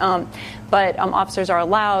 right? But officers are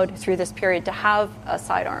allowed through this period to have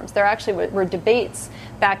sidearms. There actually were debates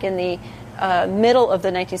back in the middle of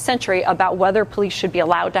the 19th century about whether police should be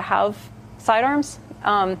allowed to have sidearms.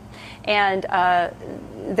 And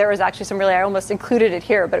there was actually some I almost included it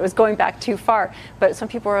here, but it was going back too far. But some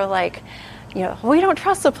people were like, we don't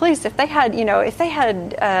trust the police. If they had,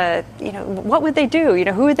 what would they do?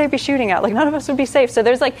 Who would they be shooting at? Like, none of us would be safe. So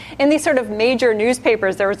there's like, in these sort of major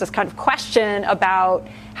newspapers, there was this kind of question about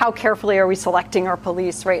how carefully are we selecting our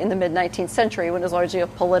police, right, in the mid-19th century, when it was largely a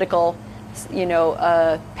political,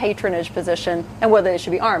 patronage position, and whether they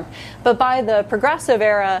should be armed. But by the Progressive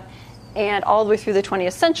era and all the way through the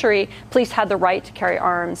 20th century, police had the right to carry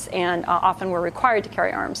arms and often were required to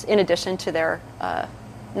carry arms in addition to their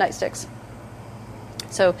nightsticks.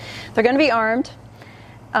 So they're going to be armed.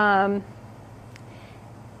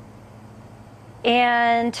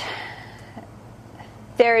 And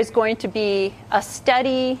there is going to be a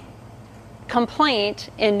steady complaint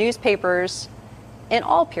in newspapers in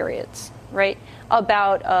all periods, right,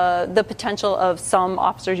 about the potential of some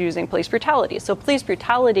officers using police brutality. So police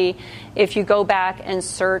brutality, if you go back and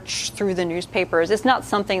search through the newspapers, it's not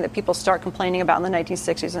something that people start complaining about in the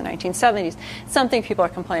 1960s and 1970s. It's something people are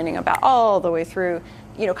complaining about all the way through,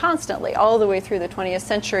 constantly, all the way through the 20th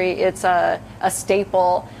century. It's a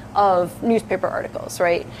staple of newspaper articles,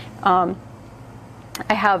 right?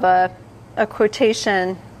 I have a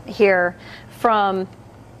quotation here from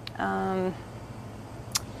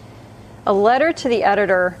a letter to the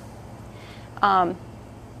editor, and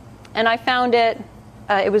I found it.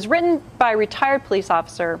 It was written by a retired police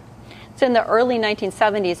officer. It's in the early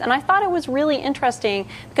 1970s, and I thought it was really interesting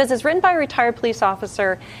because it's written by a retired police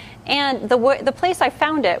officer, and the place I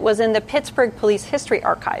found it was in the Pittsburgh Police History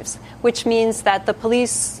Archives, which means that the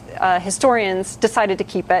police historians decided to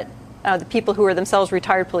keep it. The people who are themselves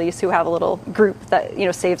retired police, who have a little group that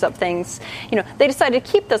saves up things, they decided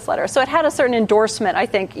to keep this letter. So it had a certain endorsement, I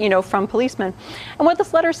think, from policemen. And what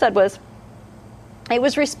this letter said was, it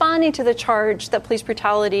was responding to the charge that police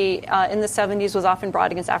brutality in the 70s was often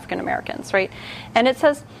brought against African Americans, right? And it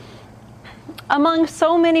says, among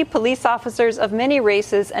so many police officers of many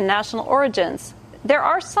races and national origins, there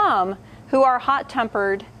are some who are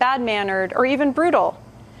hot-tempered, bad-mannered, or even brutal.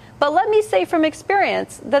 But let me say from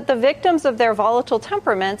experience that the victims of their volatile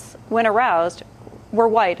temperaments, when aroused, were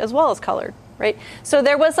white as well as colored, right? So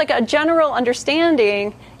there was like a general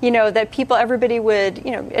understanding, that everybody would,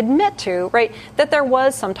 admit to, right, that there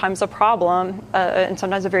was sometimes a problem, and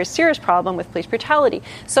sometimes a very serious problem with police brutality.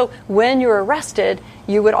 So when you're arrested,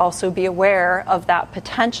 you would also be aware of that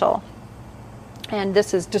potential. And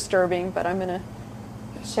this is disturbing, but I'm going to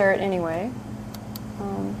share it anyway.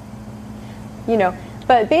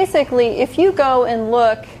 But basically, if you go and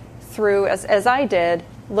look through, as I did,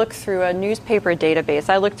 look through a newspaper database.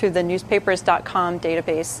 I looked through the newspapers.com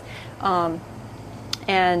database,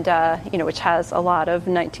 which has a lot of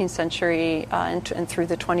 19th century and through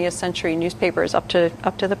the 20th century newspapers up to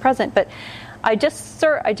the present. But I just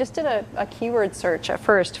did a keyword search at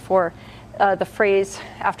first for the phrase,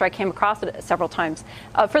 after I came across it several times,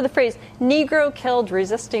 for the phrase "Negro killed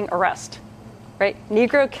resisting arrest." Right?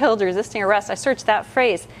 Negro killed resisting arrest. I searched that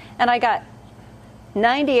phrase, and I got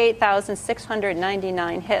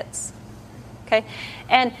 98,699 hits. Okay?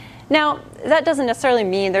 And now, that doesn't necessarily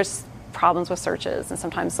mean there's problems with searches, and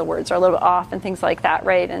sometimes the words are a little bit off and things like that,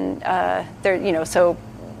 right? And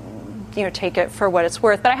take it for what it's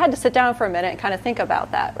worth. But I had to sit down for a minute and kind of think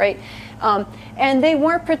about that, right? And they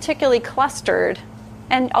weren't particularly clustered.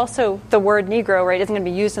 And also, the word Negro, right, isn't going to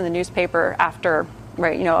be used in the newspaper after,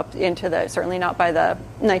 right, up into certainly not by the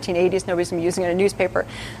 1980s, nobody's going to be using it in a newspaper.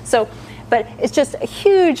 So, but it's just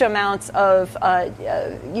huge amounts of,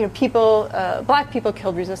 people, black people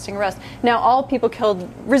killed resisting arrest. Now, all people killed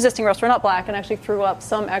resisting arrest were not black, and actually threw up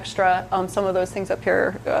some extra, some of those things up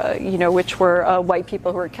here, which were white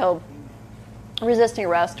people who were killed resisting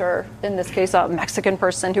arrest, or in this case, a Mexican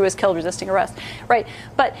person who was killed resisting arrest, right?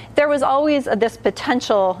 But there was always this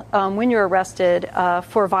potential when you're arrested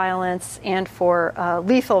for violence and for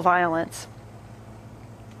lethal violence,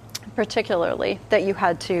 particularly, that you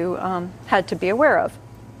had to be aware of.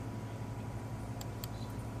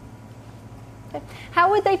 Okay. How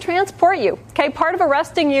would they transport you? Okay, part of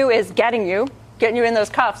arresting you is getting you in those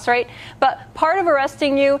cuffs, right? But part of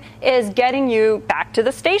arresting you is getting you back to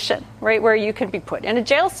the station, right, where you can be put in a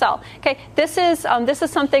jail cell. Okay, this is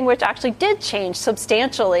something which actually did change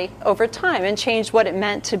substantially over time and changed what it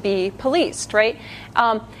meant to be policed, right?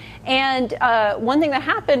 One thing that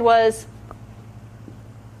happened was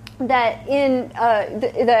that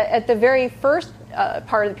at the very first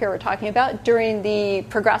part of the period we're talking about, during the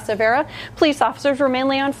Progressive era, police officers were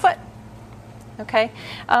mainly on foot. Okay,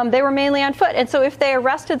 they were mainly on foot, and so if they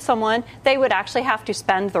arrested someone, they would actually have to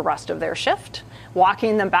spend the rest of their shift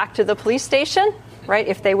walking them back to the police station, right?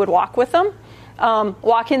 If they would walk with them,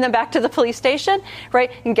 walking them back to the police station,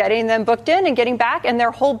 right, and getting them booked in and getting back, and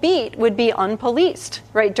their whole beat would be unpoliced,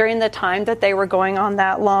 right, during the time that they were going on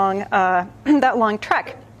that long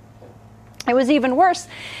trek. It was even worse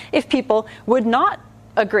if people would not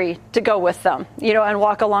agree to go with them, and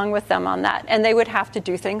walk along with them on that. And they would have to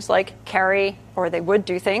do things like carry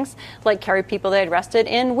people they had arrested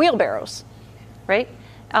in wheelbarrows, right?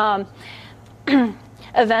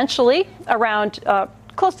 Eventually, around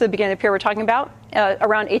close to the beginning of the period we're talking about,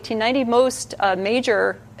 around 1890, most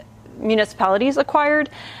major municipalities acquired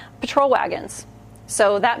patrol wagons.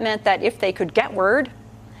 So that meant that if they could get word,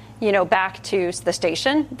 back to the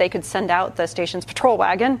station, they could send out the station's patrol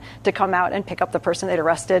wagon to come out and pick up the person they'd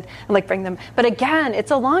arrested and bring them. But again,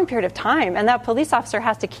 it's a long period of time, and that police officer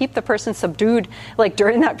has to keep the person subdued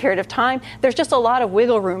during that period of time. There's just a lot of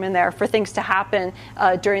wiggle room in there for things to happen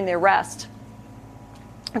during the arrest.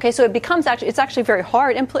 Okay, so it's actually very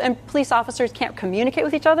hard, and police officers can't communicate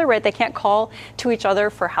with each other, right? They can't call to each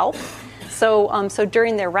other for help. So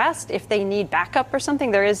during the arrest, if they need backup or something,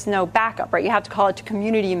 there is no backup, right? You have to call it to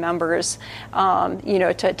community members,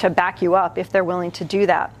 to back you up if they're willing to do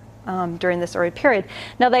that during this early period.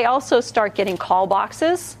 Now, they also start getting call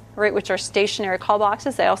boxes, right, which are stationary call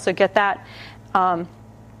boxes. They also get that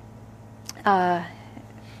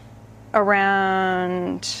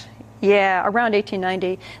around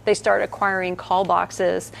 1890, they start acquiring call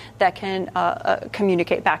boxes that can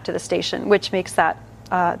communicate back to the station, which makes that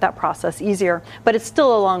process easier. But it's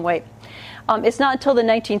still a long wait. It's not until the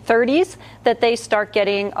 1930s that they start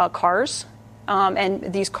getting cars.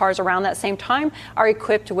 And these cars around that same time are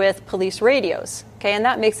equipped with police radios. Okay, and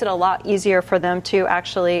that makes it a lot easier for them to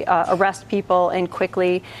actually arrest people and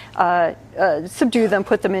quickly subdue them,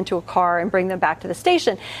 put them into a car, and bring them back to the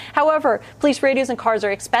station. However, police radios and cars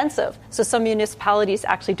are expensive, so some municipalities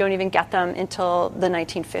actually don't even get them until the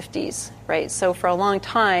 1950s. Right, so for a long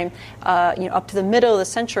time, up to the middle of the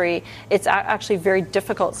century, it's actually very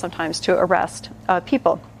difficult sometimes to arrest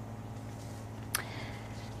people.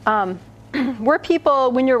 Were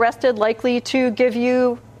people, when you're arrested, likely to give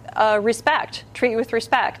you respect, treat you with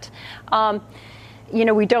respect? We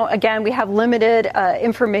have limited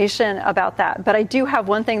information about that. But I do have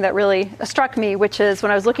one thing that really struck me, which is when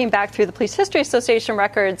I was looking back through the Police History Association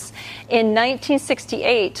records, in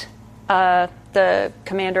 1968, the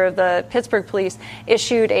commander of the Pittsburgh Police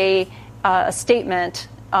issued a statement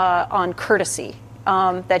on courtesy.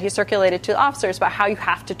 That he circulated to the officers about how you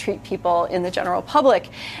have to treat people in the general public.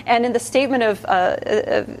 And in the statement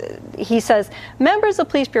he says, members of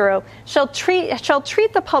the police bureau shall treat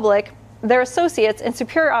the public, their associates, and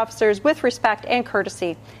superior officers with respect and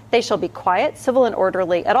courtesy. They shall be quiet, civil, and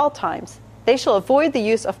orderly at all times. They shall avoid the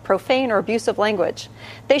use of profane or abusive language.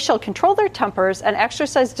 They shall control their tempers and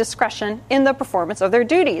exercise discretion in the performance of their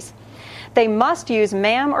duties. They must use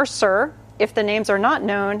ma'am or sir if the names are not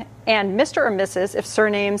known, and Mr. or Mrs. if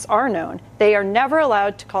surnames are known. They are never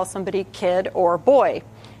allowed to call somebody kid or boy.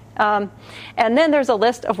 And then there's a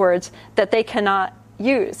list of words that they cannot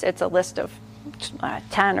use. It's a list of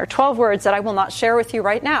 10 or 12 words that I will not share with you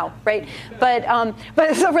right now, right? But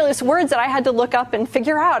it's words that I had to look up and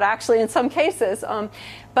figure out, actually, in some cases.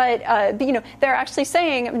 But they're actually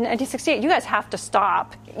saying in 1968, you guys have to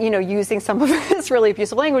stop, using some of this really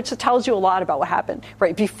abusive language. It tells you a lot about what happened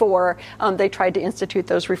right before they tried to institute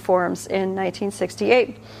those reforms in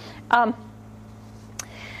 1968.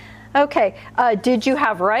 Did you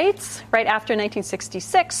have rights? Right after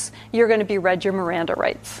 1966, you're going to be read your Miranda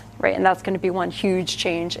rights, right? And that's going to be one huge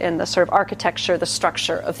change in the sort of architecture, the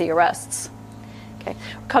structure of the arrests. Okay,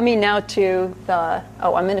 coming now to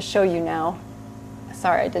I'm going to show you now.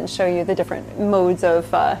 Sorry, I didn't show you the different modes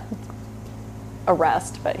of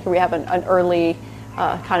arrest, but here we have an early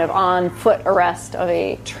kind of on-foot arrest of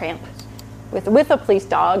a tramp with a police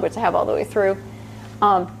dog, which I have all the way through.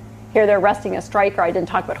 Here they're arresting a striker. I didn't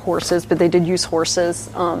talk about horses, but they did use horses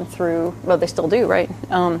they still do, right?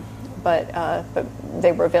 But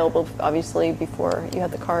they were available, obviously, before you had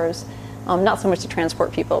the cars. Not so much to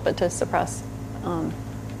transport people, but to suppress, to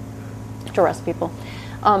arrest people.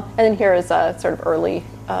 And then here is a sort of early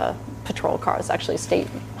patrol car. It's actually a state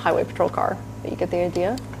highway patrol car, but you get the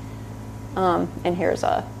idea. And here's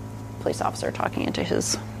a police officer talking into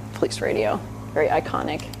his police radio. Very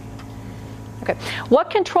iconic. Okay.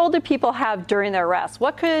 What control do people have during their arrest?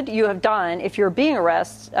 What could you have done if you're being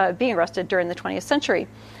arrested during the 20th century?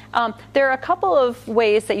 There are a couple of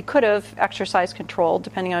ways that you could have exercised control,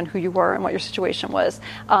 depending on who you were and what your situation was,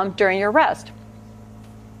 during your arrest.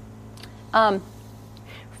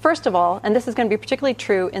 First of all, and this is going to be particularly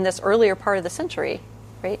true in this earlier part of the century,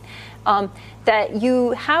 right? That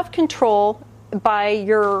you have control by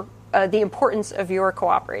your the importance of your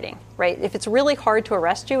cooperating, right? If it's really hard to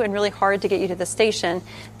arrest you and really hard to get you to the station,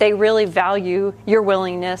 they really value your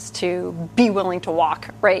willingness to be willing to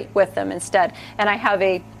walk, right, with them instead. And I have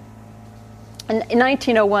a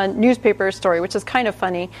 1901 newspaper story, which is kind of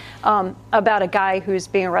funny, about a guy who's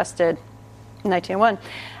being arrested in 1901.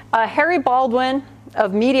 Harry Baldwin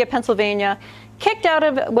of Media, Pennsylvania,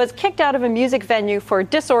 was kicked out of a music venue for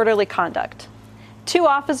disorderly conduct. 2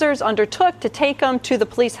 officers undertook to take him to the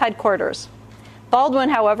police headquarters. Baldwin,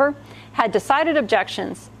 however, had decided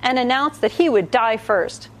objections and announced that he would die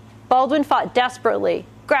first. Baldwin fought desperately,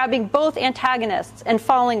 grabbing both antagonists and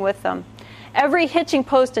falling with them. Every hitching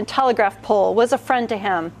post and telegraph pole was a friend to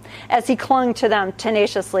him as he clung to them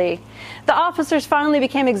tenaciously. The officers finally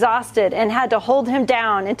became exhausted and had to hold him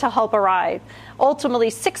down until help arrived. Ultimately,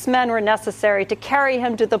 6 men were necessary to carry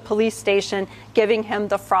him to the police station, giving him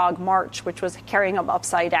the frog march, which was carrying him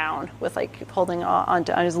upside down, with holding on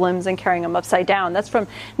his limbs and carrying him upside down. That's from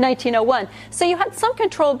 1901. So you had some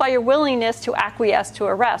control by your willingness to acquiesce to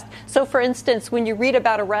arrest. So, for instance, when you read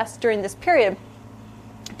about arrests during this period,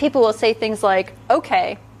 people will say things like,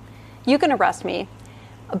 okay, you can arrest me,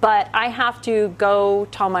 but I have to go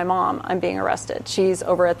tell my mom I'm being arrested. She's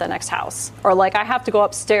over at the next house. Or like, I have to go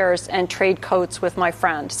upstairs and trade coats with my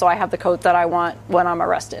friend, so I have the coat that I want when I'm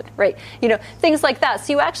arrested, right? Things like that.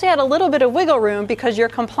 So you actually had a little bit of wiggle room because your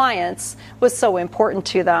compliance was so important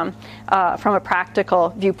to them from a practical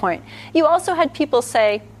viewpoint. You also had people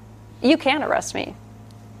say, you can't arrest me.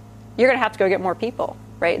 You're going to have to go get more people.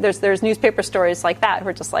 Right? There's newspaper stories like that who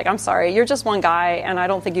are just like, I'm sorry, you're just one guy, and I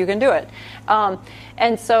don't think you can do it.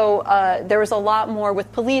 And so there was a lot more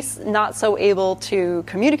with police not so able to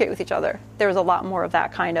communicate with each other. There was a lot more of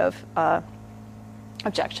that kind of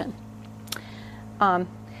objection.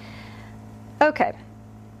 Okay.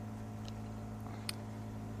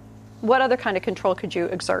 What other kind of control could you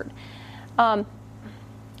exert?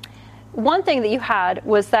 One thing that you had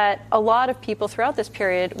was that a lot of people throughout this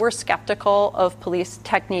period were skeptical of police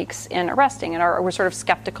techniques in arresting and were sort of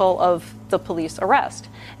skeptical of the police arrest.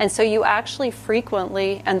 And so you actually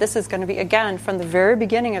frequently, and this is going to be, again, from the very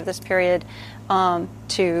beginning of this period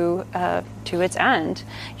to its end,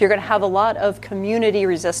 you're going to have a lot of community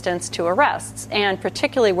resistance to arrests. And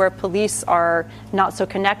particularly where police are not so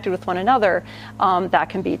connected with one another, that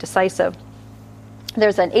can be decisive.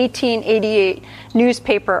 There's an 1888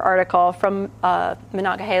 newspaper article from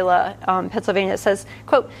Monongahela, Pennsylvania. It says,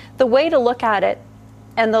 quote, the way to look at it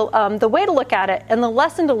and the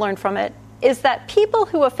lesson to learn from it is that people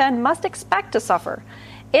who offend must expect to suffer.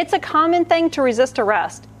 It's a common thing to resist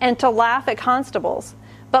arrest and to laugh at constables,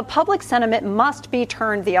 but public sentiment must be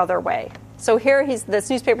turned the other way. So here this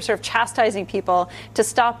newspaper sort of chastising people to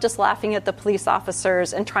stop just laughing at the police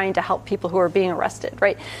officers and trying to help people who are being arrested,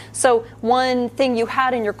 right? So one thing you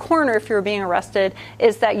had in your corner if you were being arrested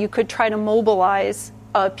is that you could try to mobilize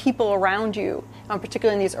people around you,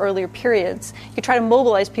 particularly in these earlier periods. You try to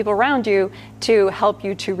mobilize people around you to help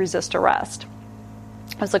you to resist arrest.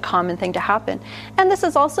 It was a common thing to happen. And this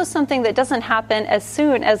is also something that doesn't happen as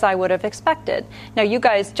soon as I would have expected. Now, you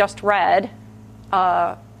guys just read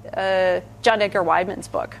John Edgar Wideman's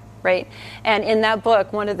book, right? And in that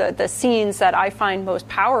book, one of the scenes that I find most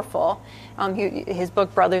powerful, his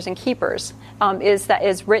book Brothers and Keepers,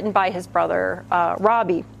 is written by his brother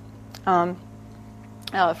Robbie,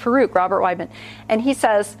 Farouk, Robert Wideman. And he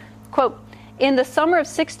says, quote, in the summer of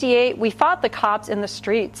 '68, we fought the cops in the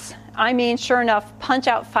streets. I mean, sure enough,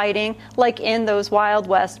 punch-out fighting like in those Wild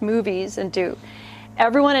West movies and do.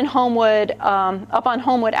 Everyone in Homewood, up on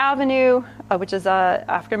Homewood Avenue, which is an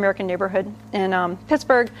African-American neighborhood in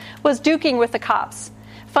Pittsburgh, was duking with the cops.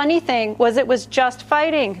 Funny thing was it was just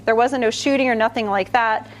fighting. There wasn't no shooting or nothing like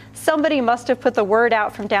that. Somebody must have put the word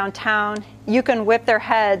out from downtown. You can whip their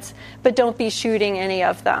heads, but don't be shooting any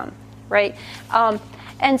of them, right?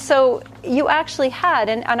 And so you actually had,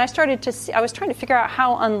 and I started to see, I was trying to figure out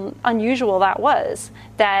how unusual that was.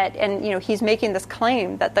 That, and he's making this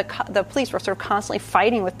claim that the police were sort of constantly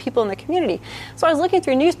fighting with people in the community. So I was looking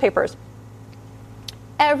through newspapers.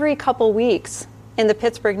 Every couple weeks in the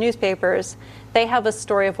Pittsburgh newspapers, they have a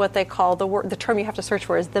story of what they call the term you have to search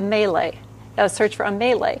for is the melee. Search for a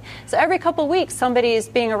melee. So every couple of weeks, somebody is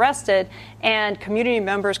being arrested, and community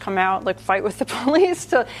members come out, fight with the police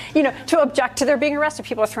to object to their being arrested.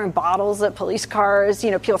 People are throwing bottles at police cars.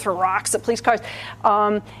 People throw rocks at police cars,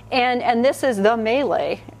 and this is the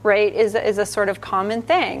melee, right? Is a sort of common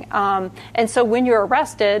thing. And so when you're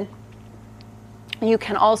arrested, you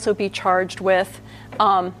can also be charged with,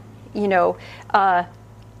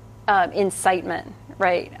 incitement.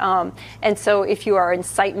 right? And so if you are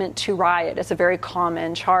incitement to riot, it's a very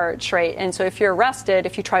common charge, right? And so if you're arrested,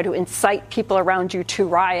 if you try to incite people around you to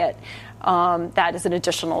riot, that is an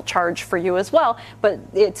additional charge for you as well. But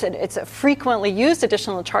it's a frequently used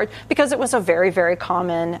additional charge because it was a very, very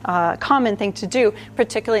common thing to do,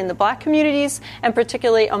 particularly in the black communities and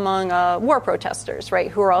particularly among war protesters,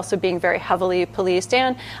 right, who are also being very heavily policed,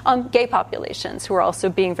 and gay populations who are also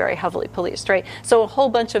being very heavily policed, right? So a whole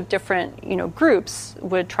bunch of different, groups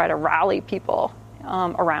would try to rally people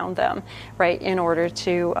around them, right, in order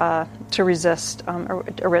to resist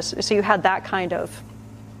arrest. So you had that kind of.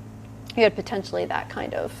 You had potentially that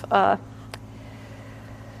kind of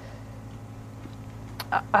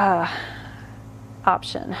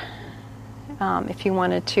option if you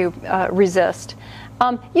wanted to resist.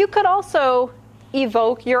 You could also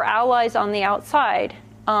evoke your allies on the outside.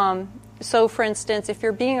 So, for instance, if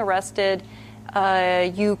you're being arrested,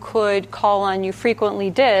 you could call on, you frequently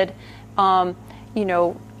did, call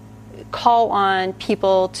on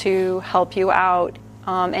people to help you out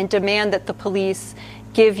and demand that the police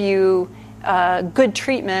give you good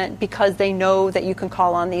treatment because they know that you can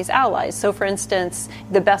call on these allies. So, for instance,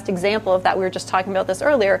 the best example of that, we were just talking about this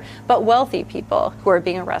earlier, but wealthy people who are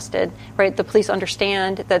being arrested, right? The police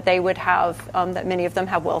understand that they would have, that many of them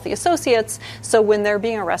have wealthy associates. So when they're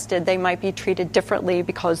being arrested, they might be treated differently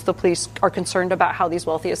because the police are concerned about how these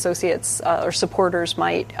wealthy associates or supporters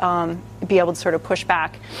might be able to sort of push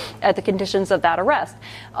back at the conditions of that arrest.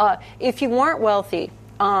 If you weren't wealthy,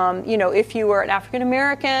 if you were an African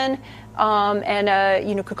American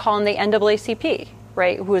and could call on the NAACP,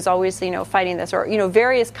 right, who is always fighting this, or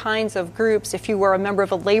various kinds of groups. If you were a member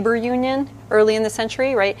of a labor union early in the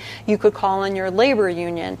century, right, you could call on your labor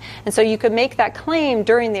union, and so you could make that claim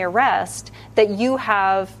during the arrest that you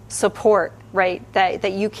have support, right,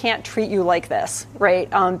 that you can't treat you like this,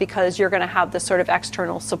 right, because you're going to have this sort of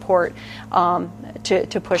external support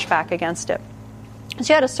to push back against it.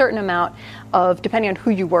 So you had a certain amount of, depending on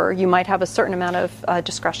who you were, you might have a certain amount of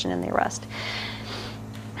discretion in the arrest.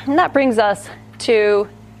 And that brings us to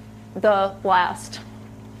the last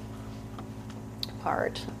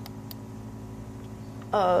part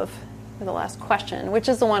of the last question, which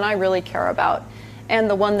is the one I really care about, and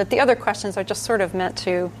the one that the other questions are just sort of meant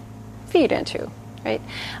to feed into. Right,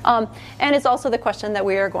 and it's also the question that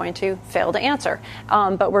we are going to fail to answer,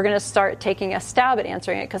 but we're going to start taking a stab at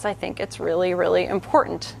answering it because I think it's really, really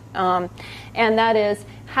important. And that is,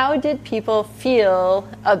 how did people feel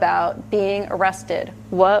about being arrested?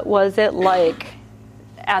 What was it like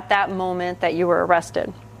at that moment that you were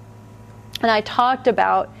arrested? And I talked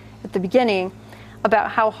about at the beginning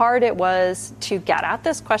about how hard it was to get at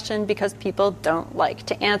this question because people don't like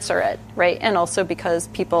to answer it, right? And also because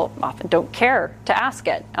people often don't care to ask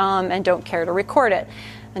it and don't care to record it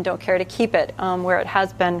and don't care to keep it where it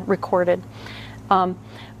has been recorded.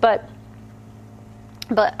 But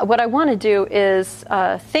what I want to do is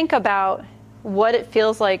think about what it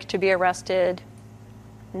feels like to be arrested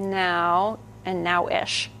now and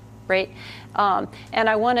now-ish, right? And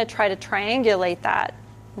I want to try to triangulate that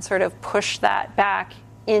and sort of push that back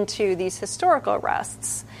into these historical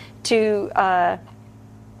arrests to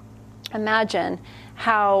imagine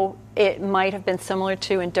how it might have been similar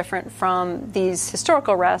to and different from these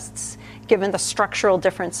historical arrests, given the structural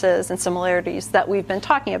differences and similarities that we've been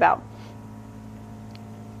talking about.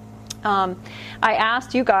 I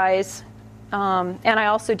asked you guys, and I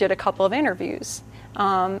also did a couple of interviews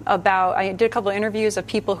I did a couple of interviews of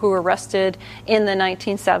people who were arrested in the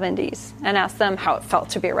 1970s and asked them how it felt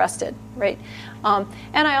to be arrested, right?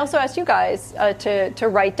 And I also asked you guys to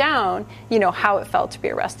write down, how it felt to be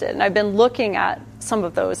arrested. And I've been looking at some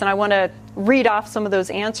of those, and I want to read off some of those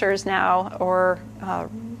answers now, or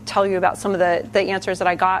tell you about some of the answers that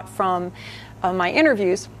I got from my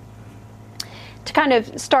interviews, to kind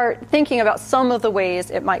of start thinking about some of the ways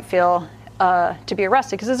it might feel to be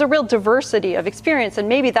arrested, because there's a real diversity of experience, and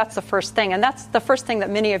maybe that's the first thing, and that's the first thing that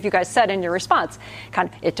many of you guys said in your response. Kind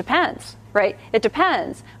of, it depends, right? It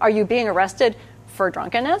depends. Are you being arrested for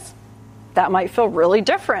drunkenness? That might feel really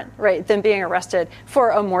different, right, than being arrested for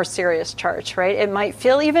a more serious charge, right? It might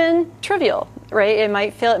feel even trivial, right? It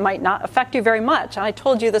might not affect you very much. And I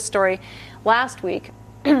told you the story last week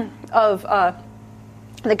of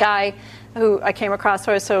the guy who I came across,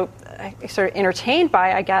 who I was so sort of entertained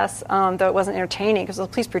by, I guess, though it wasn't entertaining because it was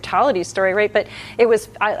a police brutality story, right? But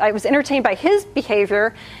I was entertained by his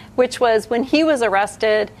behavior, which was when he was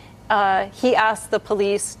arrested, he asked the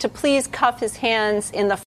police to please cuff his hands in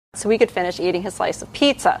the front so he could finish eating his slice of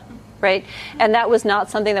pizza, right? And that was not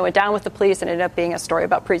something that went down with the police and ended up being a story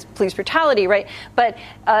about police brutality, right? But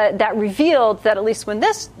that revealed that at least when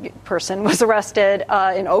this person was arrested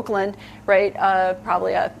in Oakland, right,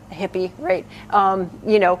 probably a hippie, right,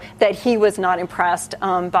 that he was not impressed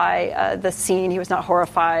by the scene. He was not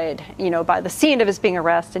horrified, by the scene of his being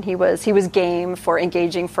arrested, and he was game for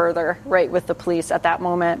engaging further, right, with the police at that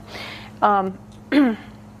moment.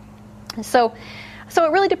 So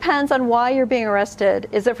it really depends on why you're being arrested.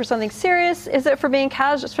 Is it for something serious? Is it for being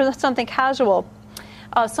casual? For something casual?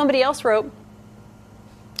 Somebody else wrote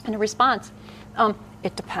in a response,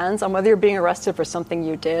 it depends on whether you're being arrested for something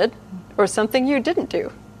you did or something you didn't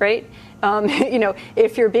do, right?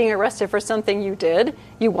 If you're being arrested for something you did,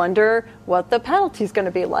 you wonder what the penalty is going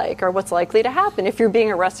to be like or what's likely to happen. If you're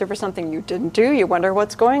being arrested for something you didn't do, you wonder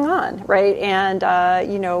what's going on, right? And,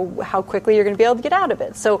 how quickly you're going to be able to get out of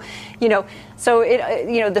it. So,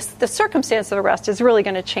 the circumstance of arrest is really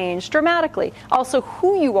going to change dramatically. Also,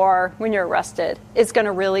 who you are when you're arrested is going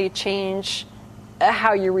to really change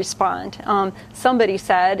how you respond. Somebody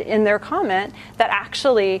said in their comment that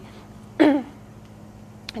actually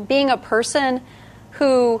being a person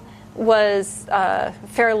who was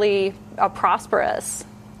fairly prosperous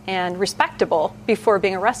and respectable before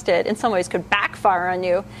being arrested in some ways could backfire on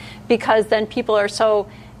you, because then people are so,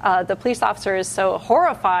 the police officer is so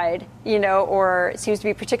horrified, or seems to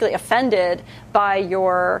be particularly offended by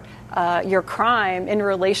your crime in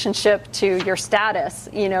relationship to your status,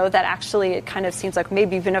 that actually it kind of seems like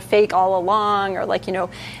maybe you've been a fake all along, or like,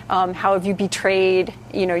 how have you betrayed,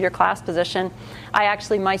 your class position. I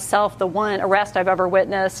actually myself, the one arrest I've ever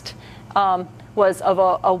witnessed was of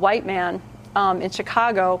a white man in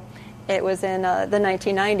Chicago. It was in the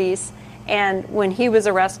 1990s. And when he was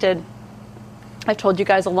arrested, I told you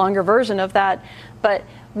guys a longer version of that, but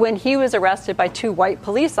when he was arrested by two white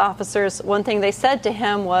police officers, one thing they said to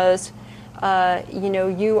him was,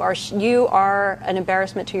 you are an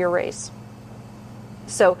embarrassment to your race.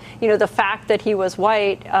 So, the fact that he was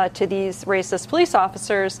white to these racist police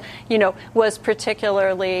officers, was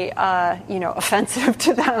particularly, offensive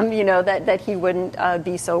to them, that he wouldn't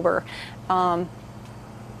be sober in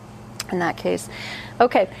that case.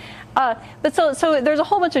 Okay. But so there's a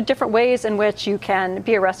whole bunch of different ways in which you can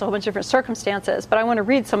be arrested, a whole bunch of different circumstances, but I want to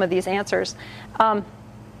read some of these answers. A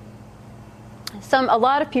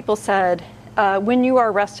lot of people said, when you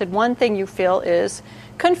are arrested, one thing you feel is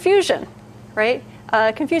confusion, right?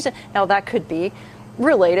 Confusion. Now, that could be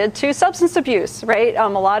related to substance abuse, right? A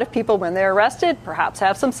lot of people, when they're arrested, perhaps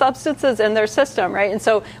have some substances in their system, right? And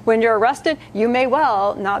so when you're arrested, you may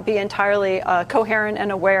well not be entirely coherent and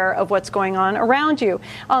aware of what's going on around you.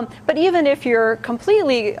 But even if you're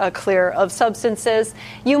completely clear of substances,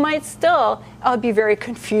 you might still be very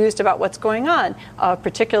confused about what's going on,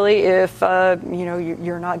 particularly if,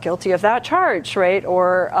 you're not guilty of that charge, right?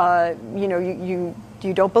 Or,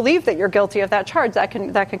 you don't believe that you're guilty of that charge. That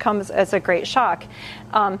can come as a great shock.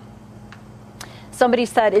 Somebody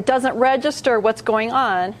said it doesn't register what's going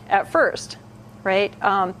on at first, right?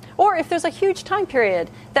 Or if there's a huge time period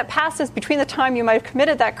that passes between the time you might have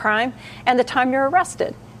committed that crime and the time you're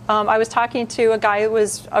arrested. I was talking to a guy who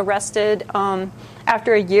was arrested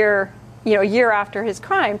after a year after his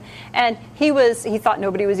crime, and he thought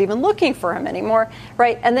nobody was even looking for him anymore,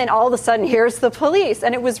 right? And then all of a sudden, here's the police,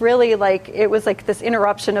 and it was really like this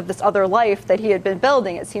interruption of this other life that he had been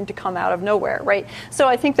building. It seemed to come out of nowhere, right? So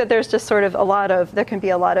I think that there's just sort of there can be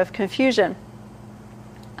a lot of confusion.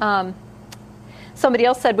 Somebody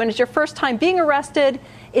else said, when it's your first time being arrested,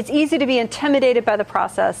 it's easy to be intimidated by the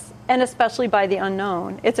process, and especially by the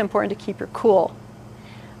unknown. It's important to keep your cool.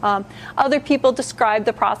 Other people describe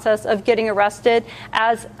the process of getting arrested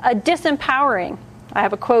as a disempowering. I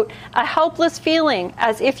have a quote, a helpless feeling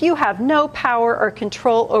as if you have no power or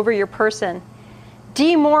control over your person.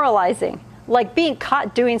 Demoralizing, like being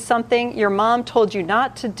caught doing something your mom told you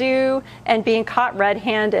not to do and being caught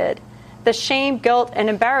red-handed. The shame, guilt, and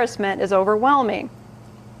embarrassment is overwhelming.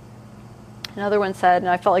 Another one said, and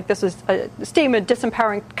I felt like this was a statement,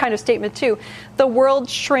 disempowering kind of statement too, the world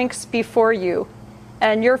shrinks before you,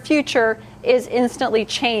 and your future is instantly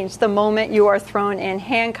changed the moment you are thrown in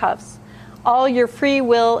handcuffs. All your free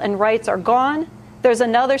will and rights are gone. There's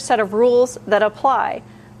another set of rules that apply.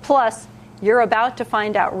 Plus, you're about to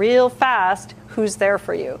find out real fast who's there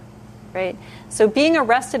for you, right? So being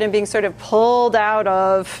arrested and being sort of pulled out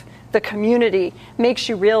of the community makes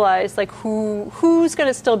you realize like who's going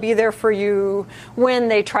to still be there for you when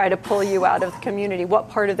they try to pull you out of the community. What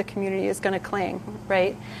part of the community is going to cling,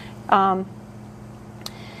 right?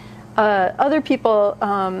 Other people,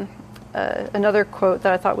 another quote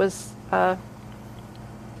that I thought was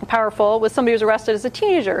powerful was somebody who was arrested as a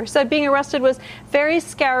teenager, who said being arrested was very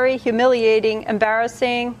scary, humiliating,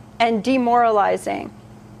 embarrassing, and demoralizing.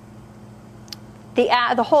 The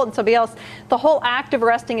whole act of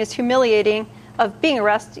arresting is humiliating. Of being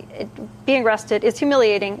arrested is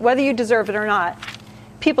humiliating, whether you deserve it or not.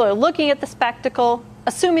 People are looking at the spectacle,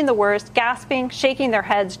 assuming the worst, gasping, shaking their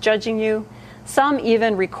heads, judging you, some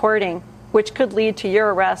even recording, which could lead to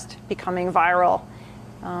your arrest becoming viral.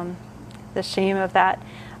 The shame of that,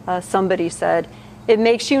 somebody said, it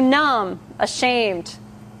makes you numb, ashamed, ...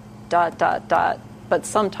 but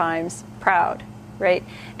sometimes proud, right?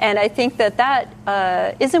 And I think that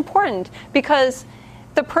is important, because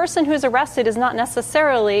the person who's arrested is not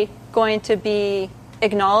necessarily going to be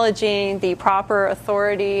acknowledging the proper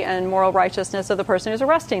authority and moral righteousness of the person who's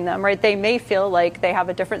arresting them, right? They may feel like they have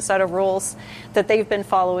a different set of rules that they've been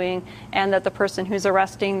following, and that the person who's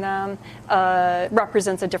arresting them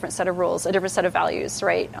represents a different set of rules, a different set of values,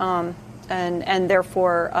 right? And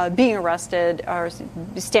therefore, being arrested or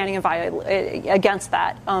standing against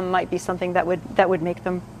that might be something that would make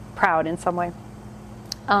them proud in some way.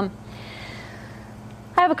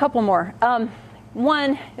 I have a couple more.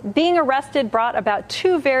 One, being arrested brought about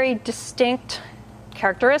two very distinct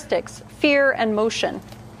characteristics: fear and motion.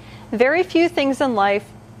 Very few times in life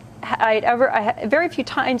had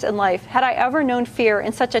I ever known fear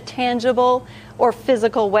in such a tangible or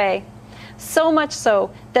physical way. So much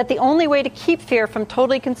so that the only way to keep fear from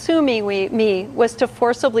totally consuming me was to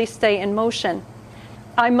forcibly stay in motion.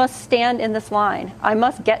 I must stand in this line. I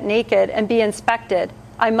must get naked and be inspected.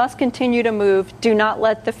 I must continue to move. Do not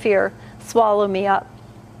let the fear swallow me up.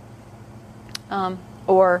 And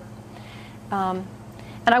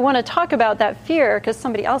I want to talk about that fear, because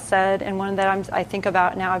somebody else said, and one that I think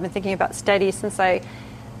about now, I've been thinking about steady since I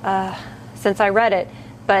read it,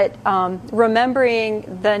 but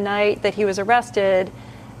remembering the night that he was arrested,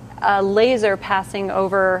 a laser passing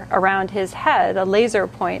around his head, a laser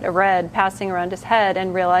point, a red passing around his head,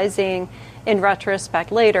 and realizing in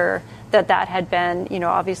retrospect later that had been,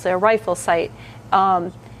 obviously a rifle sight.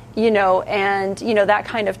 That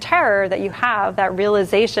kind of terror that you have, that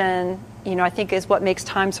realization, I think is what makes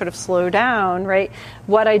time sort of slow down, right?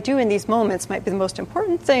 What I do in these moments might be the most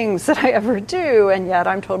important things that I ever do, and yet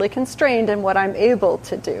I'm totally constrained in what I'm able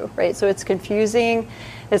to do, right? So it's confusing,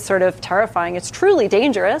 it's sort of terrifying, it's truly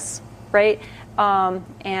dangerous, right?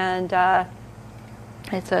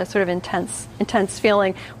 It's a sort of intense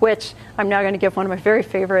feeling, which I'm now going to give one of my very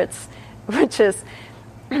favorites, which is,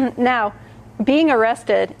 now, being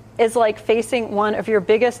arrested is like facing one of your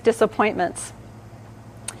biggest disappointments.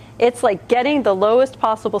 It's like getting the lowest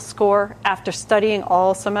possible score after studying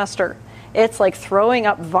all semester. It's like throwing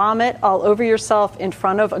up vomit all over yourself in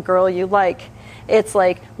front of a girl you like. It's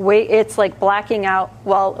like blacking out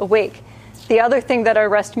while awake. The other thing that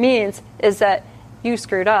arrest means is that you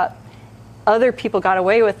screwed up. Other people got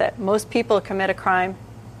away with it. Most people commit a crime,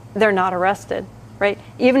 they're not arrested. Right?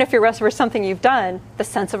 Even if you're arrested for something you've done, the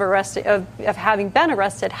sense of having been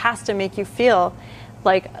arrested has to make you feel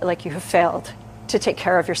like you have failed to take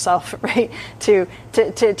care of yourself, right? To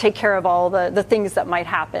take care of all the things that might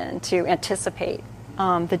happen, to anticipate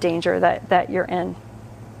the danger that you're in.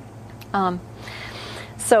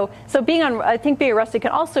 So I think being arrested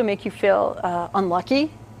can also make you feel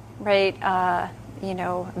unlucky, right? Mad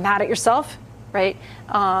at yourself, right?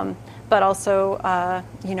 But also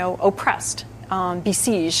oppressed.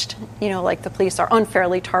 Besieged, like the police are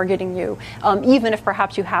unfairly targeting you, even if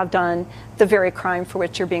perhaps you have done the very crime for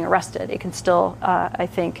which you're being arrested. It can still, I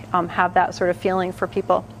think, have that sort of feeling for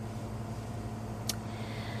people.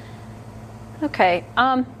 Okay,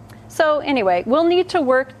 so anyway, we'll need to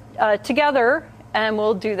work together, and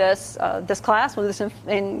we'll do this class, we'll do this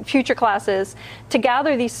in future classes, to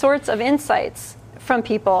gather these sorts of insights from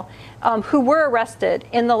people who were arrested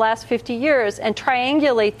in the last 50 years and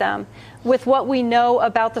triangulate them with what we know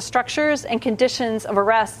about the structures and conditions of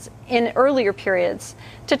arrests in earlier periods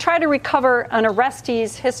to try to recover an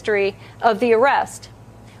arrestee's history of the arrest.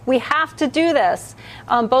 We have to do this,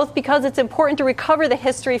 both because it's important to recover the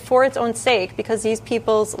history for its own sake, because these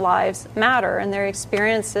people's lives matter and their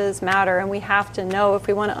experiences matter, and we have to know, if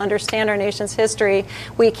we want to understand our nation's history,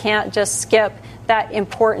 we can't just skip that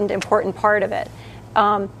important part of it.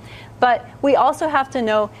 But we also have to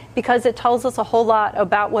know, because it tells us a whole lot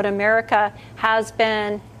about what America has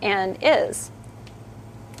been and is.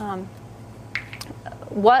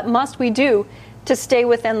 What must we do to stay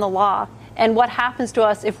within the law? And what happens to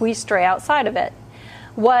us if we stray outside of it?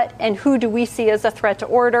 What and who do we see as a threat to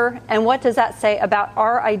order? And what does that say about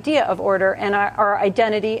our idea of order and our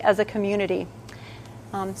identity as a community?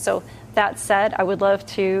 So that said, I would love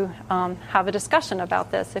to have a discussion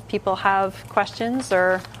about this. If people have questions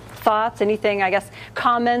or thoughts, anything, I guess,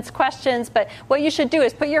 comments, questions. But what you should do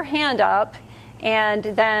is put your hand up, and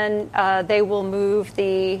then they will move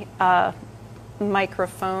the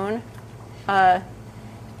microphone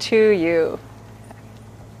to you.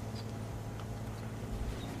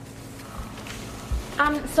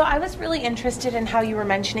 So I was really interested in how you were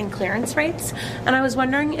mentioning clearance rates, and I was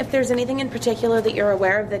wondering if there's anything in particular that you're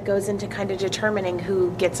aware of that goes into kind of determining who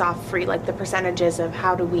gets off free, like the percentages of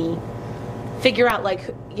how do we figure out, like,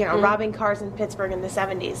 you know, robbing cars in Pittsburgh in the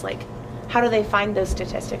 70s, like, how do they find those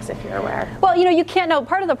statistics if you're aware? Well, you know, you can't know.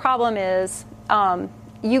 Part of the problem is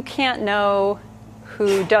you can't know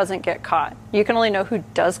who doesn't get caught. You can only know who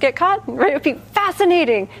does get caught. Right? It would be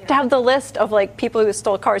fascinating to have the list of like people who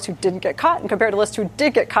stole cars who didn't get caught and compared to the list who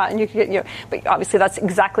did get caught. And you could get, you know, but obviously that's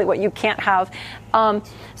exactly what you can't have.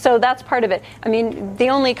 So that's part of it. I mean,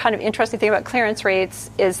 the only kind of interesting thing about clearance rates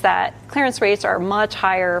is that clearance rates are much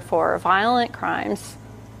higher for violent crimes,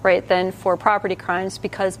 right, than for property crimes,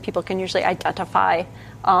 because people can usually identify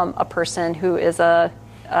a person who is a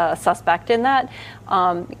suspect in that.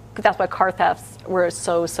 That's why car thefts were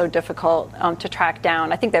so difficult to track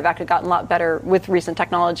down. I think they've actually gotten a lot better with recent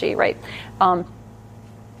technology, right?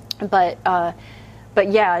 But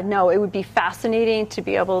yeah, no, it would be fascinating to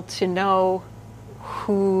be able to know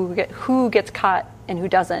who gets caught and who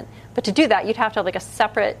doesn't. But to do that, you'd have to have like a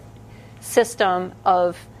separate system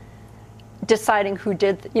of deciding who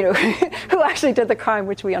did, you know, who actually did the crime,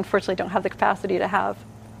 which we unfortunately don't have the capacity to have.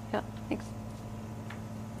 Yeah, thanks.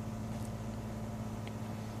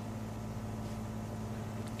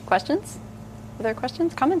 Questions? Are there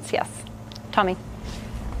questions? Comments? Yes. Tommy.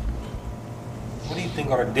 What do you think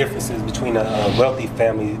are the differences between a wealthy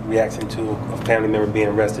family reacting to a family member being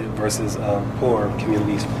arrested versus poor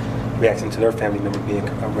communities reacting to their family member being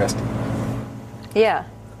arrested? Yeah.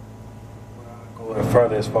 Going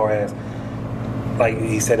further, as far as, like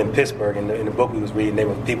he said in Pittsburgh, in the book we was reading,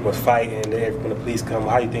 people was fighting, when the police come,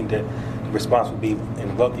 how do you think that the response would be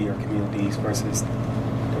in wealthier communities versus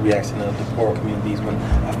the reaction of the poor communities when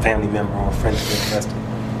a family member or a friend is arrested?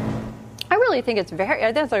 I really think it's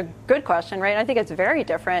that's a good question, right? I think it's very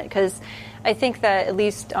different, because I think that, at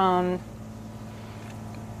least from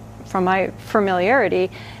my familiarity,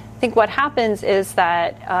 I think what happens is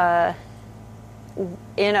that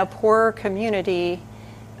in a poorer community,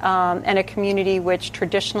 and a community which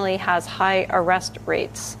traditionally has high arrest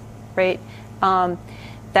rates, right,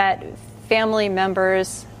 that family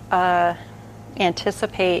members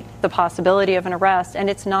anticipate the possibility of an arrest, and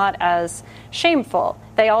it's not as shameful.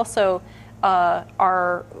 They also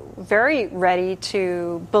are very ready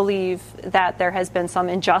to believe that there has been some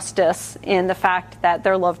injustice in the fact that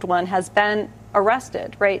their loved one has been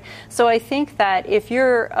arrested, right? So I think that if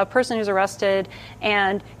you're a person who's arrested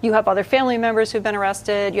and you have other family members who've been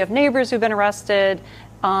arrested, you have neighbors who've been arrested,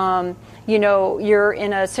 you know, you're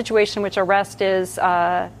in a situation in which arrest is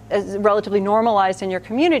relatively normalized in your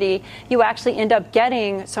community, you actually end up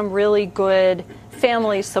getting some really good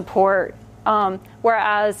family support.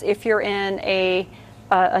 Whereas if you're in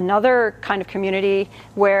another kind of community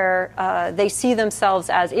where they see themselves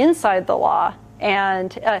as inside the law,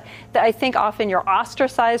 and I think often you're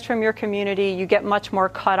ostracized from your community, you get much more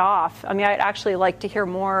cut off. I mean, I'd actually like to hear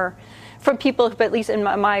more from people, but at least in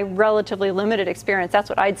my relatively limited experience, that's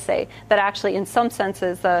what I'd say, that actually in some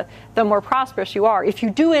senses the more prosperous you are, if you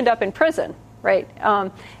do end up in prison, right,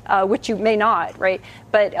 which you may not, right,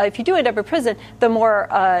 but if you do end up in prison, the more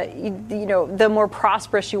the more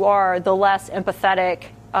prosperous you are, the less empathetic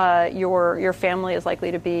your family is likely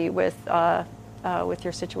to be with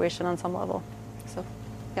your situation on some level. So,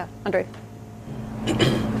 yeah, Andre.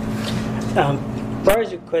 As far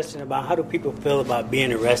as your question about how do people feel about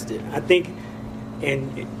being arrested, I think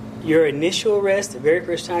in your initial arrest, the very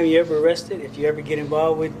first time you ever arrested, if you ever get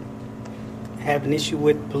involved with, have an issue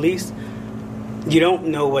with police, you don't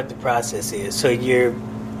know what the process is. So you're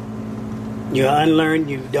unlearned,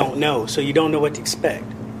 you don't know. So you don't know what to expect.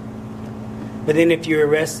 But then if you're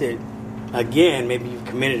arrested again, maybe you've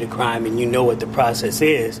committed a crime and you know what the process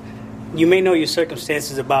is, you may know your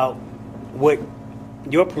circumstances about what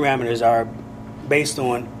your parameters are based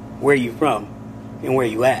on where you're from and where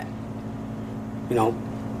you at. You know,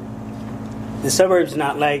 the suburbs are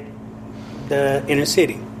not like the inner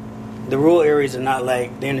city. The rural areas are not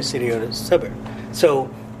like the inner city or the suburb.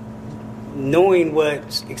 So knowing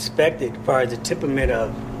what's expected as far as the temperament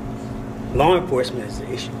of law enforcement is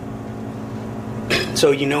the issue.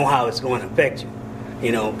 So you know how it's going to affect you.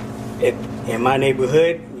 You know, in my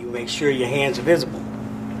neighborhood, you make sure your hands are visible.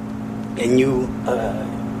 And you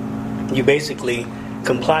basically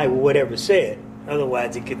comply with whatever's said.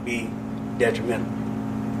 Otherwise, it could be detrimental.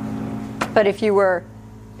 But if you were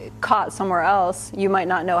caught somewhere else, you might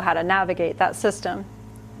not know how to navigate that system.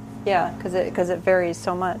 Yeah, because it varies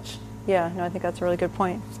so much. Yeah, no, I think that's a really good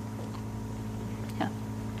point. Yeah.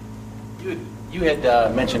 You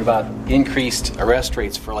had mentioned about increased arrest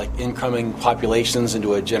rates for like incoming populations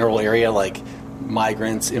into a general area, like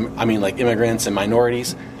immigrants and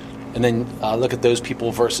minorities. And then look at those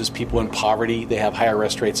people versus people in poverty. They have higher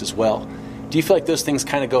arrest rates as well. Do you feel like those things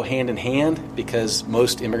kind of go hand in hand because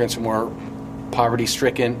most immigrants are more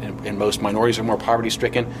poverty-stricken and most minorities are more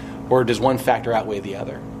poverty-stricken, or does one factor outweigh the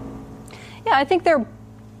other? Yeah, I think they're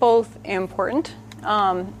both important,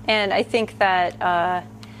 and I think that,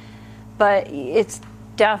 but it's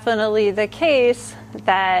definitely the case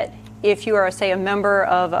that if you are, say, a member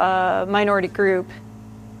of a minority group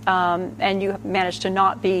and you manage to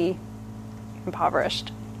not be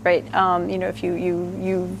impoverished, right? If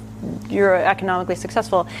you're economically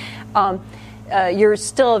successful, you're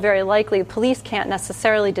still very likely, police can't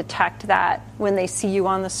necessarily detect that when they see you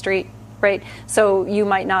on the street, right? So you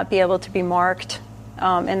might not be able to be marked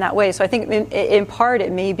in that way. So I think in part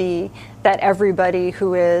it may be that everybody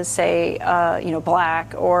who is, say,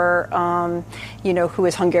 black or, who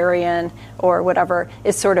is Hungarian or whatever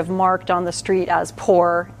is sort of marked on the street as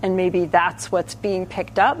poor, and maybe that's what's being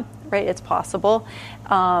picked up, right? It's possible.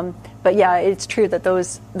 But yeah, it's true that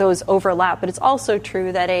those overlap. But it's also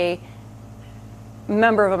true that a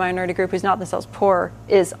member of a minority group who's not themselves poor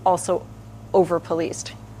is also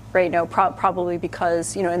over-policed, right? Probably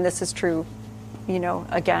because, and this is true,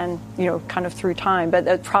 again, kind of through time,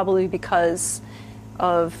 but probably because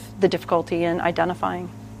of the difficulty in identifying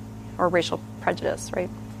or racial prejudice, right?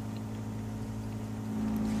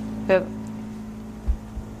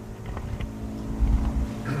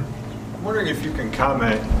 I'm wondering if you can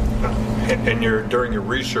comment during your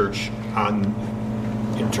research on,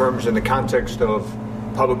 in terms in the context of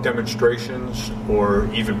public demonstrations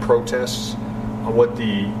or even protests, on what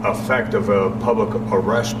the effect of a public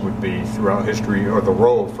arrest would be throughout history, or the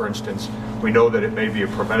role, for instance. We know that it may be a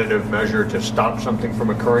preventative measure to stop something from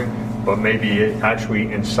occurring, but maybe it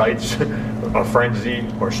actually incites a frenzy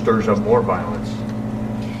or stirs up more violence.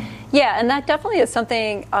 Yeah, and that definitely is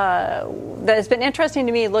something that has been interesting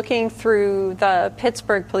to me looking through the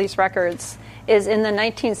Pittsburgh police records. Is in the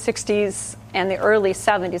 1960s and the early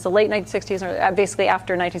 70s, the late 1960s, or basically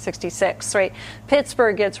after 1966, right?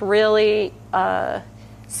 Pittsburgh gets really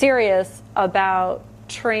serious about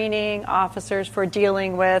training officers for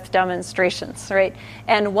dealing with demonstrations, right?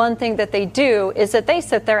 And one thing that they do is that they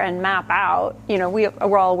sit there and map out,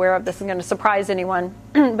 we're all aware of this, isn't going to surprise anyone,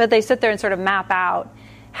 but they sit there and sort of map out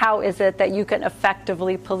how is it that you can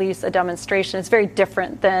effectively police a demonstration. It's very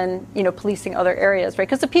different than, policing other areas, right?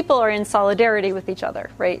 Because the people are in solidarity with each other,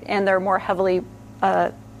 right? And they're more heavily,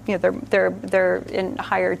 they're in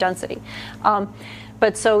higher density.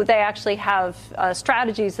 But so they actually have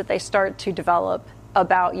strategies that they start to develop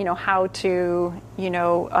about, how to,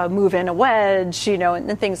 move in a wedge,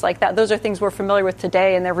 and things like that. Those are things we're familiar with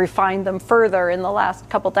today, and they've refined them further in the last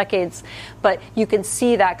couple decades. But you can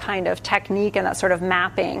see that kind of technique and that sort of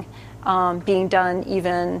mapping being done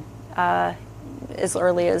even as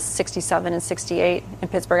early as 67 and 68 in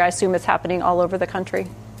Pittsburgh. I assume it's happening all over the country.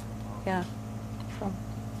 Yeah. So.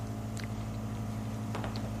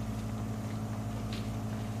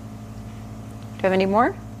 Do you have any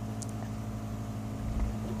more?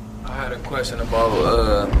 I had a question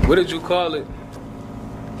about what did you call it?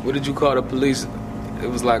 What did you call the police? It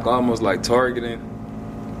was like almost like targeting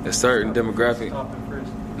a certain demographic. Stop and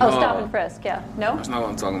frisk. No. Stop and frisk. Yeah. No. That's not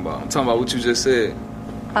what I'm talking about. I'm talking about what you just said.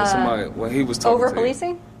 When he was talking. Over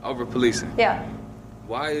policing. Over policing. Yeah.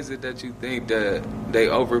 Why is it that you think that they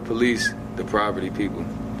over police the poverty people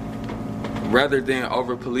rather than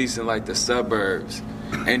over policing like the suburbs?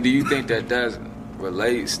 And do you think that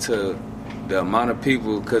relates to the amount of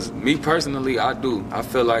people? Because me personally, I do. I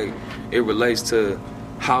feel like it relates to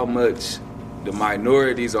how much the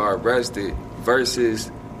minorities are arrested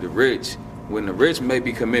versus the rich. When the rich may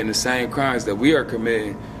be committing the same crimes that we are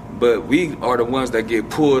committing, but we are the ones that get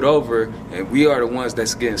pulled over, and we are the ones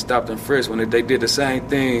that's getting stopped and frisked. When they did the same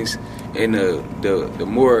things in the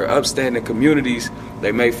more upstanding communities,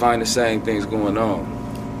 they may find the same things going on.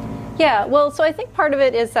 Yeah, well, so I think part of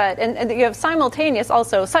it is that, and you have simultaneous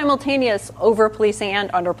over-policing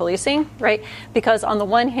and under-policing, right? Because on the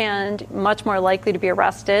one hand, much more likely to be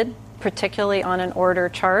arrested, particularly on an order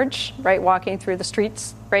charge, right? Walking through the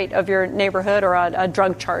streets, right, of your neighborhood, or a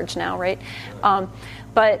drug charge now, right?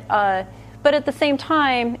 But at the same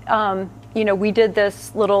time, we did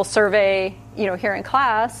this little survey, here in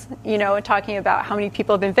class, talking about how many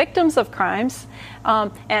people have been victims of crimes.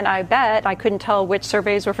 And I bet I couldn't tell which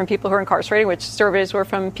surveys were from people who are incarcerated, which surveys were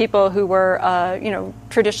from people who were,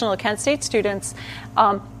 traditional Kent State students.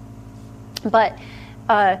 But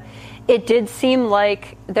it did seem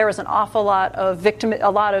like there was an awful lot of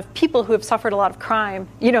a lot of people who have suffered a lot of crime,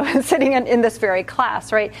 sitting in this very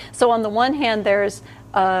class, right? So on the one hand, there's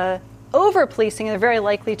over-policing, and they're very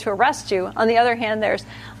likely to arrest you. On the other hand, there's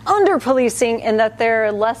under-policing in that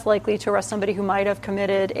they're less likely to arrest somebody who might have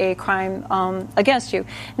committed a crime against you.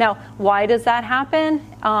 Now, why does that happen?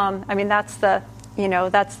 That's the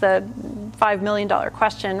 $5 million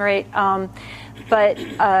question, right? But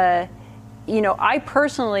I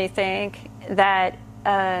personally think that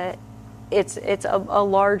it's a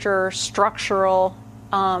larger structural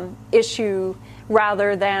issue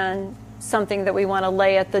rather than something that we want to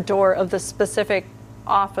lay at the door of the specific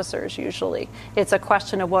officers. Usually it's a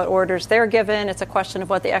question of what orders they're given. It's a question of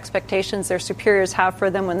what the expectations their superiors have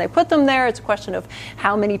for them when they put them there. It's a question of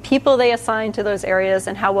how many people they assign to those areas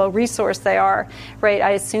and how well resourced they are, right?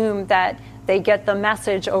 I assume that they get the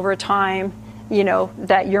message over time,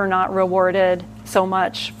 that you're not rewarded so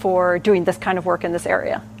much for doing this kind of work in this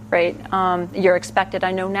area, right? You're expected.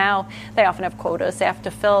 I know now they often have quotas they have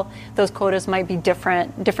to fill. Those quotas might be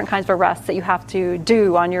different kinds of arrests that you have to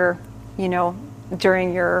do on your,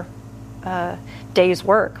 during your day's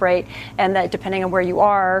work, right? And that depending on where you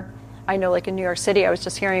are, I know like in New York City, I was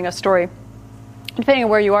just hearing a story, depending on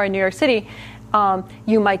where you are in New York City,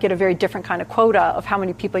 you might get a very different kind of quota of how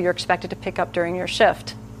many people you're expected to pick up during your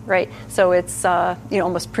shift, right? So it's,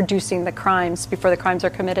 almost producing the crimes before the crimes are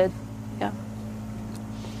committed. Yeah.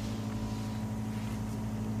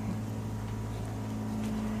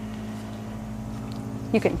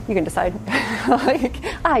 You can decide.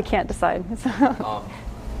 I can't decide.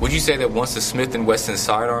 Would you say that once the Smith & Wesson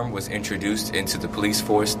sidearm was introduced into the police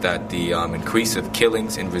force, that the increase of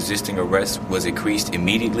killings and resisting arrest was increased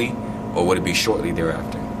immediately, or would it be shortly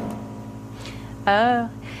thereafter?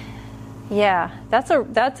 Yeah, that's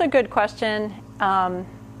a good question.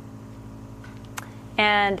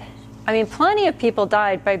 And plenty of people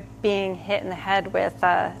died by being hit in the head with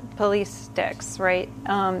police sticks, right?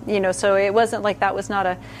 So it wasn't like that was not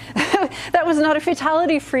a that was not a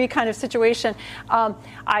fatality-free kind of situation. And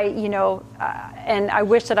I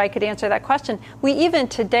wish that I could answer that question. We even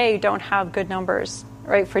today don't have good numbers,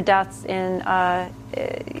 right, for deaths in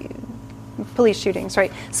police shootings,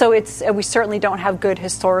 right? So we certainly don't have good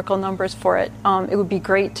historical numbers for it. It would be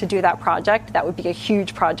great to do that project. That would be a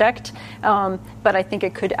huge project. But I think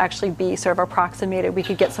it could actually be sort of approximated. We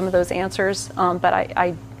could get some of those answers, but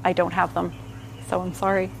I don't have them. So I'm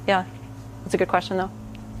sorry. Yeah, it's a good question, though.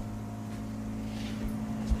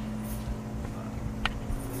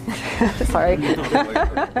 Sorry.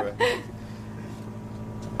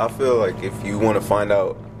 I feel like if you want to find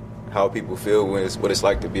out how people feel what it's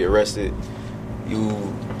like to be arrested,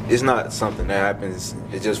 it's not something that happens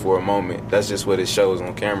just for a moment. That's just what it shows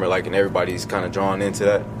on camera, and everybody's kind of drawn into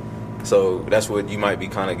that. So that's what you might be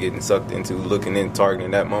kind of getting sucked into, looking in,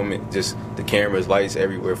 targeting that moment. Just the cameras, lights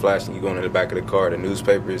everywhere flashing, you going in the back of the car, the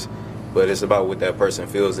newspapers. But it's about what that person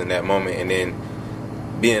feels in that moment. And then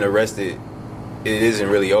being arrested, it isn't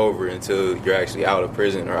really over until you're actually out of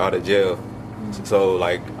prison or out of jail. So,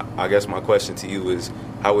 I guess my question to you is,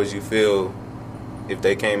 how would you feel if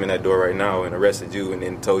they came in that door right now and arrested you and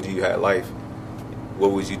then told you had life?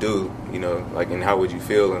 What would you do? And how would you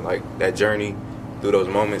feel? And that journey through those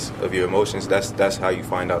moments of your emotions, that's how you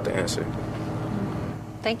find out the answer.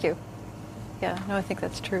 Thank you. Yeah, no, I think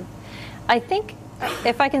that's true. I think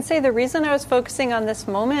if I can say the reason I was focusing on this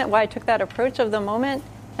moment, why I took that approach of the moment,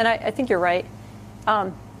 and I think you're right,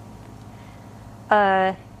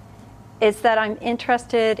 is that I'm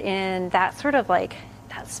interested in that sort of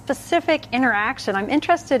that specific interaction. I'm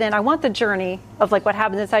interested in, I want the journey of what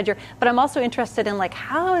happens inside your, but I'm also interested in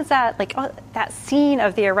how is that, that scene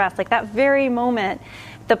of the arrest, that very moment,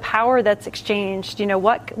 the power that's exchanged,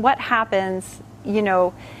 what happens,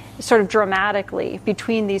 sort of dramatically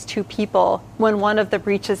between these two people when one of them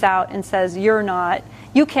reaches out and says,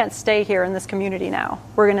 you can't stay here in this community now.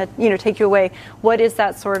 We're going to, take you away. What is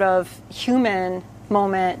that sort of human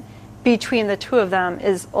moment between the two of them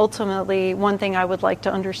is ultimately one thing I would like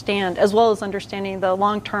to understand, as well as understanding the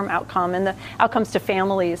long-term outcome and the outcomes to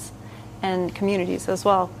families and communities as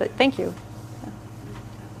well. But thank you.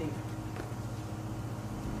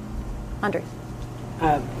 Andre.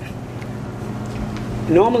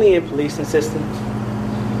 Normally in policing systems,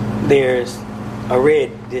 there's a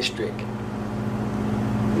red district.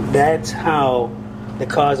 That's how the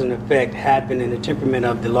cause and effect happen and the temperament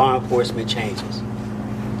of the law enforcement changes.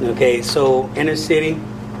 Okay, so inner city,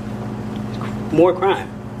 more crime.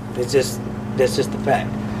 That's just the fact.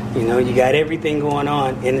 You know, you got everything going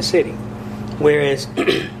on in the city, whereas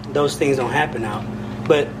those things don't happen out.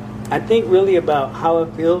 But I think really about how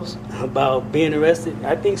it feels about being arrested.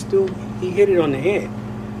 I think Stu, he hit it on the head.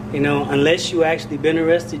 You know, unless you actually been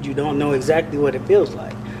arrested, you don't know exactly what it feels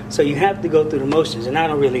like. So you have to go through the motions, and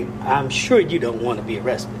I'm sure you don't want to be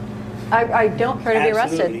arrested. I don't care to be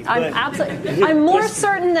arrested. I'm more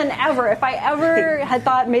certain than ever. If I ever had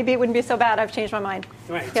thought maybe it wouldn't be so bad, I've changed my mind.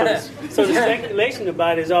 Right. Yeah. So the speculation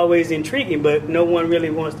about it is always intriguing, but no one really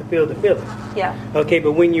wants to feel the feeling. Yeah. Okay,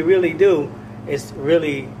 but when you really do, it's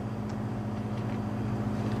really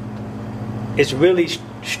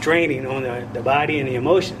straining on the body and the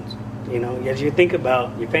emotions. You know, as you think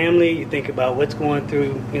about your family, you think about what's going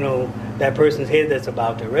through, you know, that person's head that's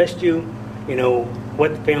about to arrest you, you know,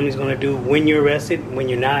 what the family's going to do when you're arrested, when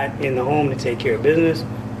you're not in the home to take care of business.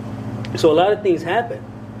 So a lot of things happen.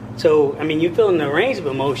 So, I mean, you're feeling a range of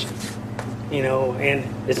emotions, you know, and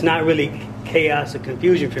it's not really chaos or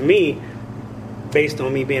confusion for me based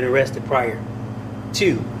on me being arrested prior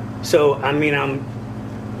to. So, I mean, I'm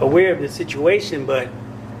aware of the situation, but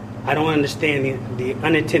I don't understand the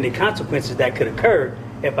unintended consequences that could occur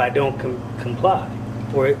if I don't comply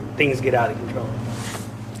or things get out of control.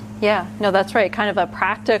 Yeah, no, that's right. Kind of the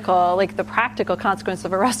practical consequences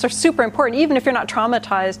of arrest are super important, even if you're not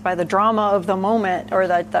traumatized by the drama of the moment or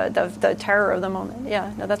the terror of the moment.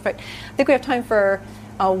 Yeah, no, that's right. I think we have time for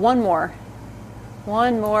one more,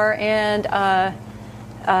 and how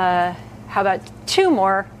about two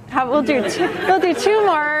more? We'll do two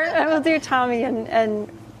more, and we'll do Tommy and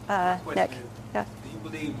Nick. Yeah. Do you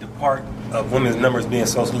believe the part of women's numbers being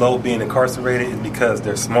so low, being incarcerated, is because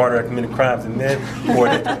they're smarter at committing crimes than men, or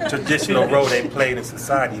the traditional role they played in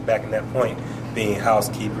society back in that point, being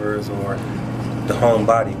housekeepers or the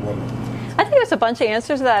homebody woman? I think there's a bunch of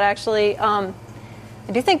answers to that, actually. I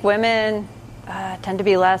do think women tend to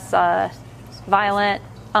be less violent,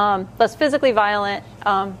 less physically violent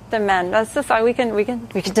than men. That's just we can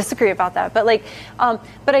disagree about that,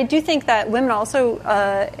 but I do think that women also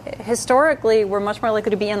historically were much more likely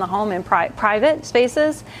to be in the home in private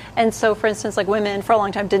spaces, and so, for instance, like women for a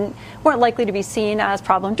long time weren't likely to be seen as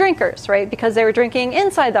problem drinkers, right? Because they were drinking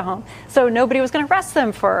inside the home, so nobody was going to arrest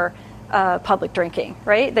them for public drinking,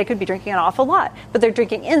 right? They could be drinking an awful lot, but they're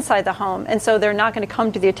drinking inside the home, and so they're not going to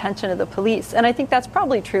come to the attention of the police. And I think that's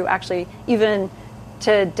probably true, actually, even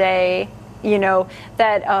today, you know,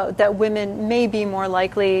 that women may be more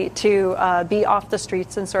likely to be off the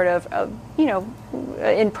streets and sort of, you know,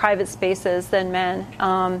 in private spaces than men.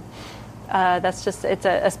 That's just, it's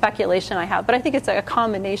a speculation I have. But I think it's a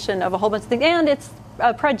combination of a whole bunch of things. And it's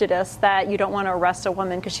a prejudice that you don't want to arrest a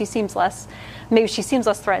woman because she seems less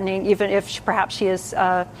threatening, even if perhaps she is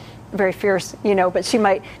very fierce, you know, but she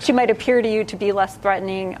might appear to you to be less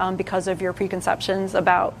threatening because of your preconceptions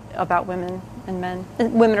about women and men.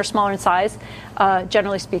 And women are smaller in size,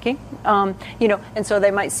 generally speaking, you know, and so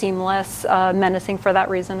they might seem less menacing for that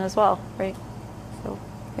reason as well, right? So,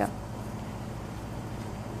 yeah.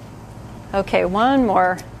 Okay, one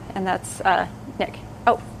more, and that's Nick.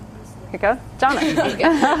 Oh, here you go, Donna.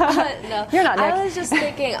 No, you're not Nick. I was just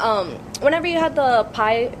thinking, whenever you had the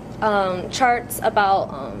pie charts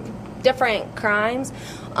about different crimes,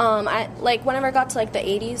 whenever it got to like the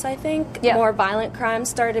 80s, I think, more violent crimes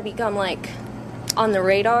started to become like on the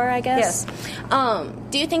radar, I guess. Yes.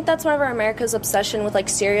 Do you think that's whenever America's obsession with like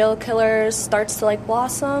serial killers starts to like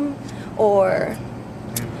blossom, or,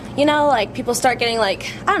 you know, like people start getting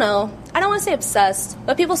like, I don't want to say obsessed,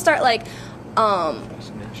 but people start like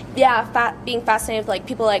being fascinated with like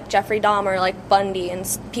people like Jeffrey Dahmer, like Bundy, and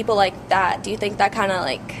people like that. Do you think that kind of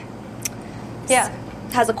like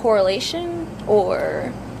has a correlation,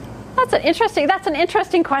 or? That's an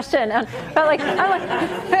interesting question. But like, no,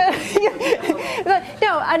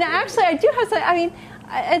 and actually, I do have some. I mean,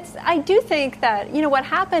 I do think that, you know, what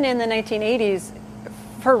happened in the 1980s,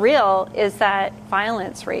 for real, is that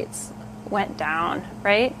violence rates went down,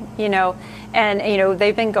 right? You know, and you know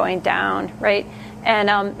they've been going down, right?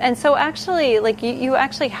 And so actually, like you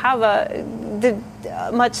actually have the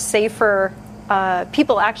much safer.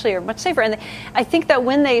 People actually are much safer, and I think that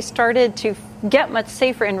when they started to get much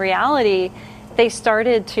safer in reality, they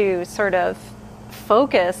started to sort of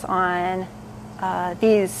focus on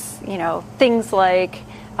these, you know, things like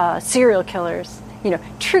serial killers,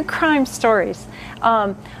 true crime stories.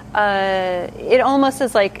 It almost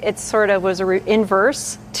is like it sort of was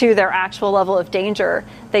inverse to their actual level of danger.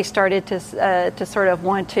 They started to sort of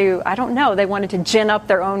want to, I don't know, they wanted to gin up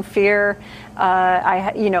their own fear.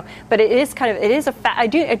 But it is I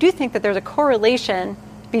do think that there's a correlation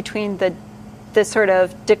between the sort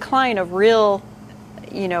of decline of real,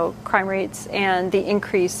 crime rates and the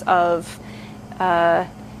increase of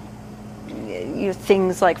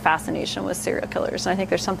things like fascination with serial killers. And I think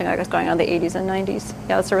there's something like this going on in the 80s and 90s.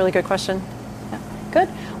 Yeah, that's a really good question. Yeah. Good.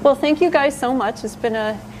 Well, thank you guys so much. It's been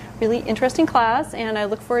a really interesting class, and I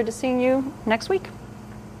look forward to seeing you next week.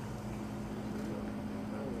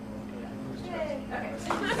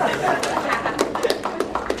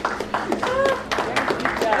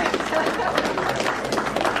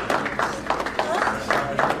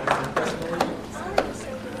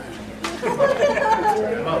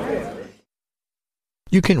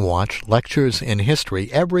 You can watch Lectures in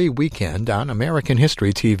History every weekend on American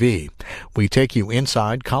History TV. We take you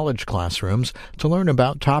inside college classrooms to learn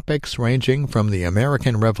about topics ranging from the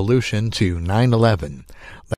American Revolution to 9/11.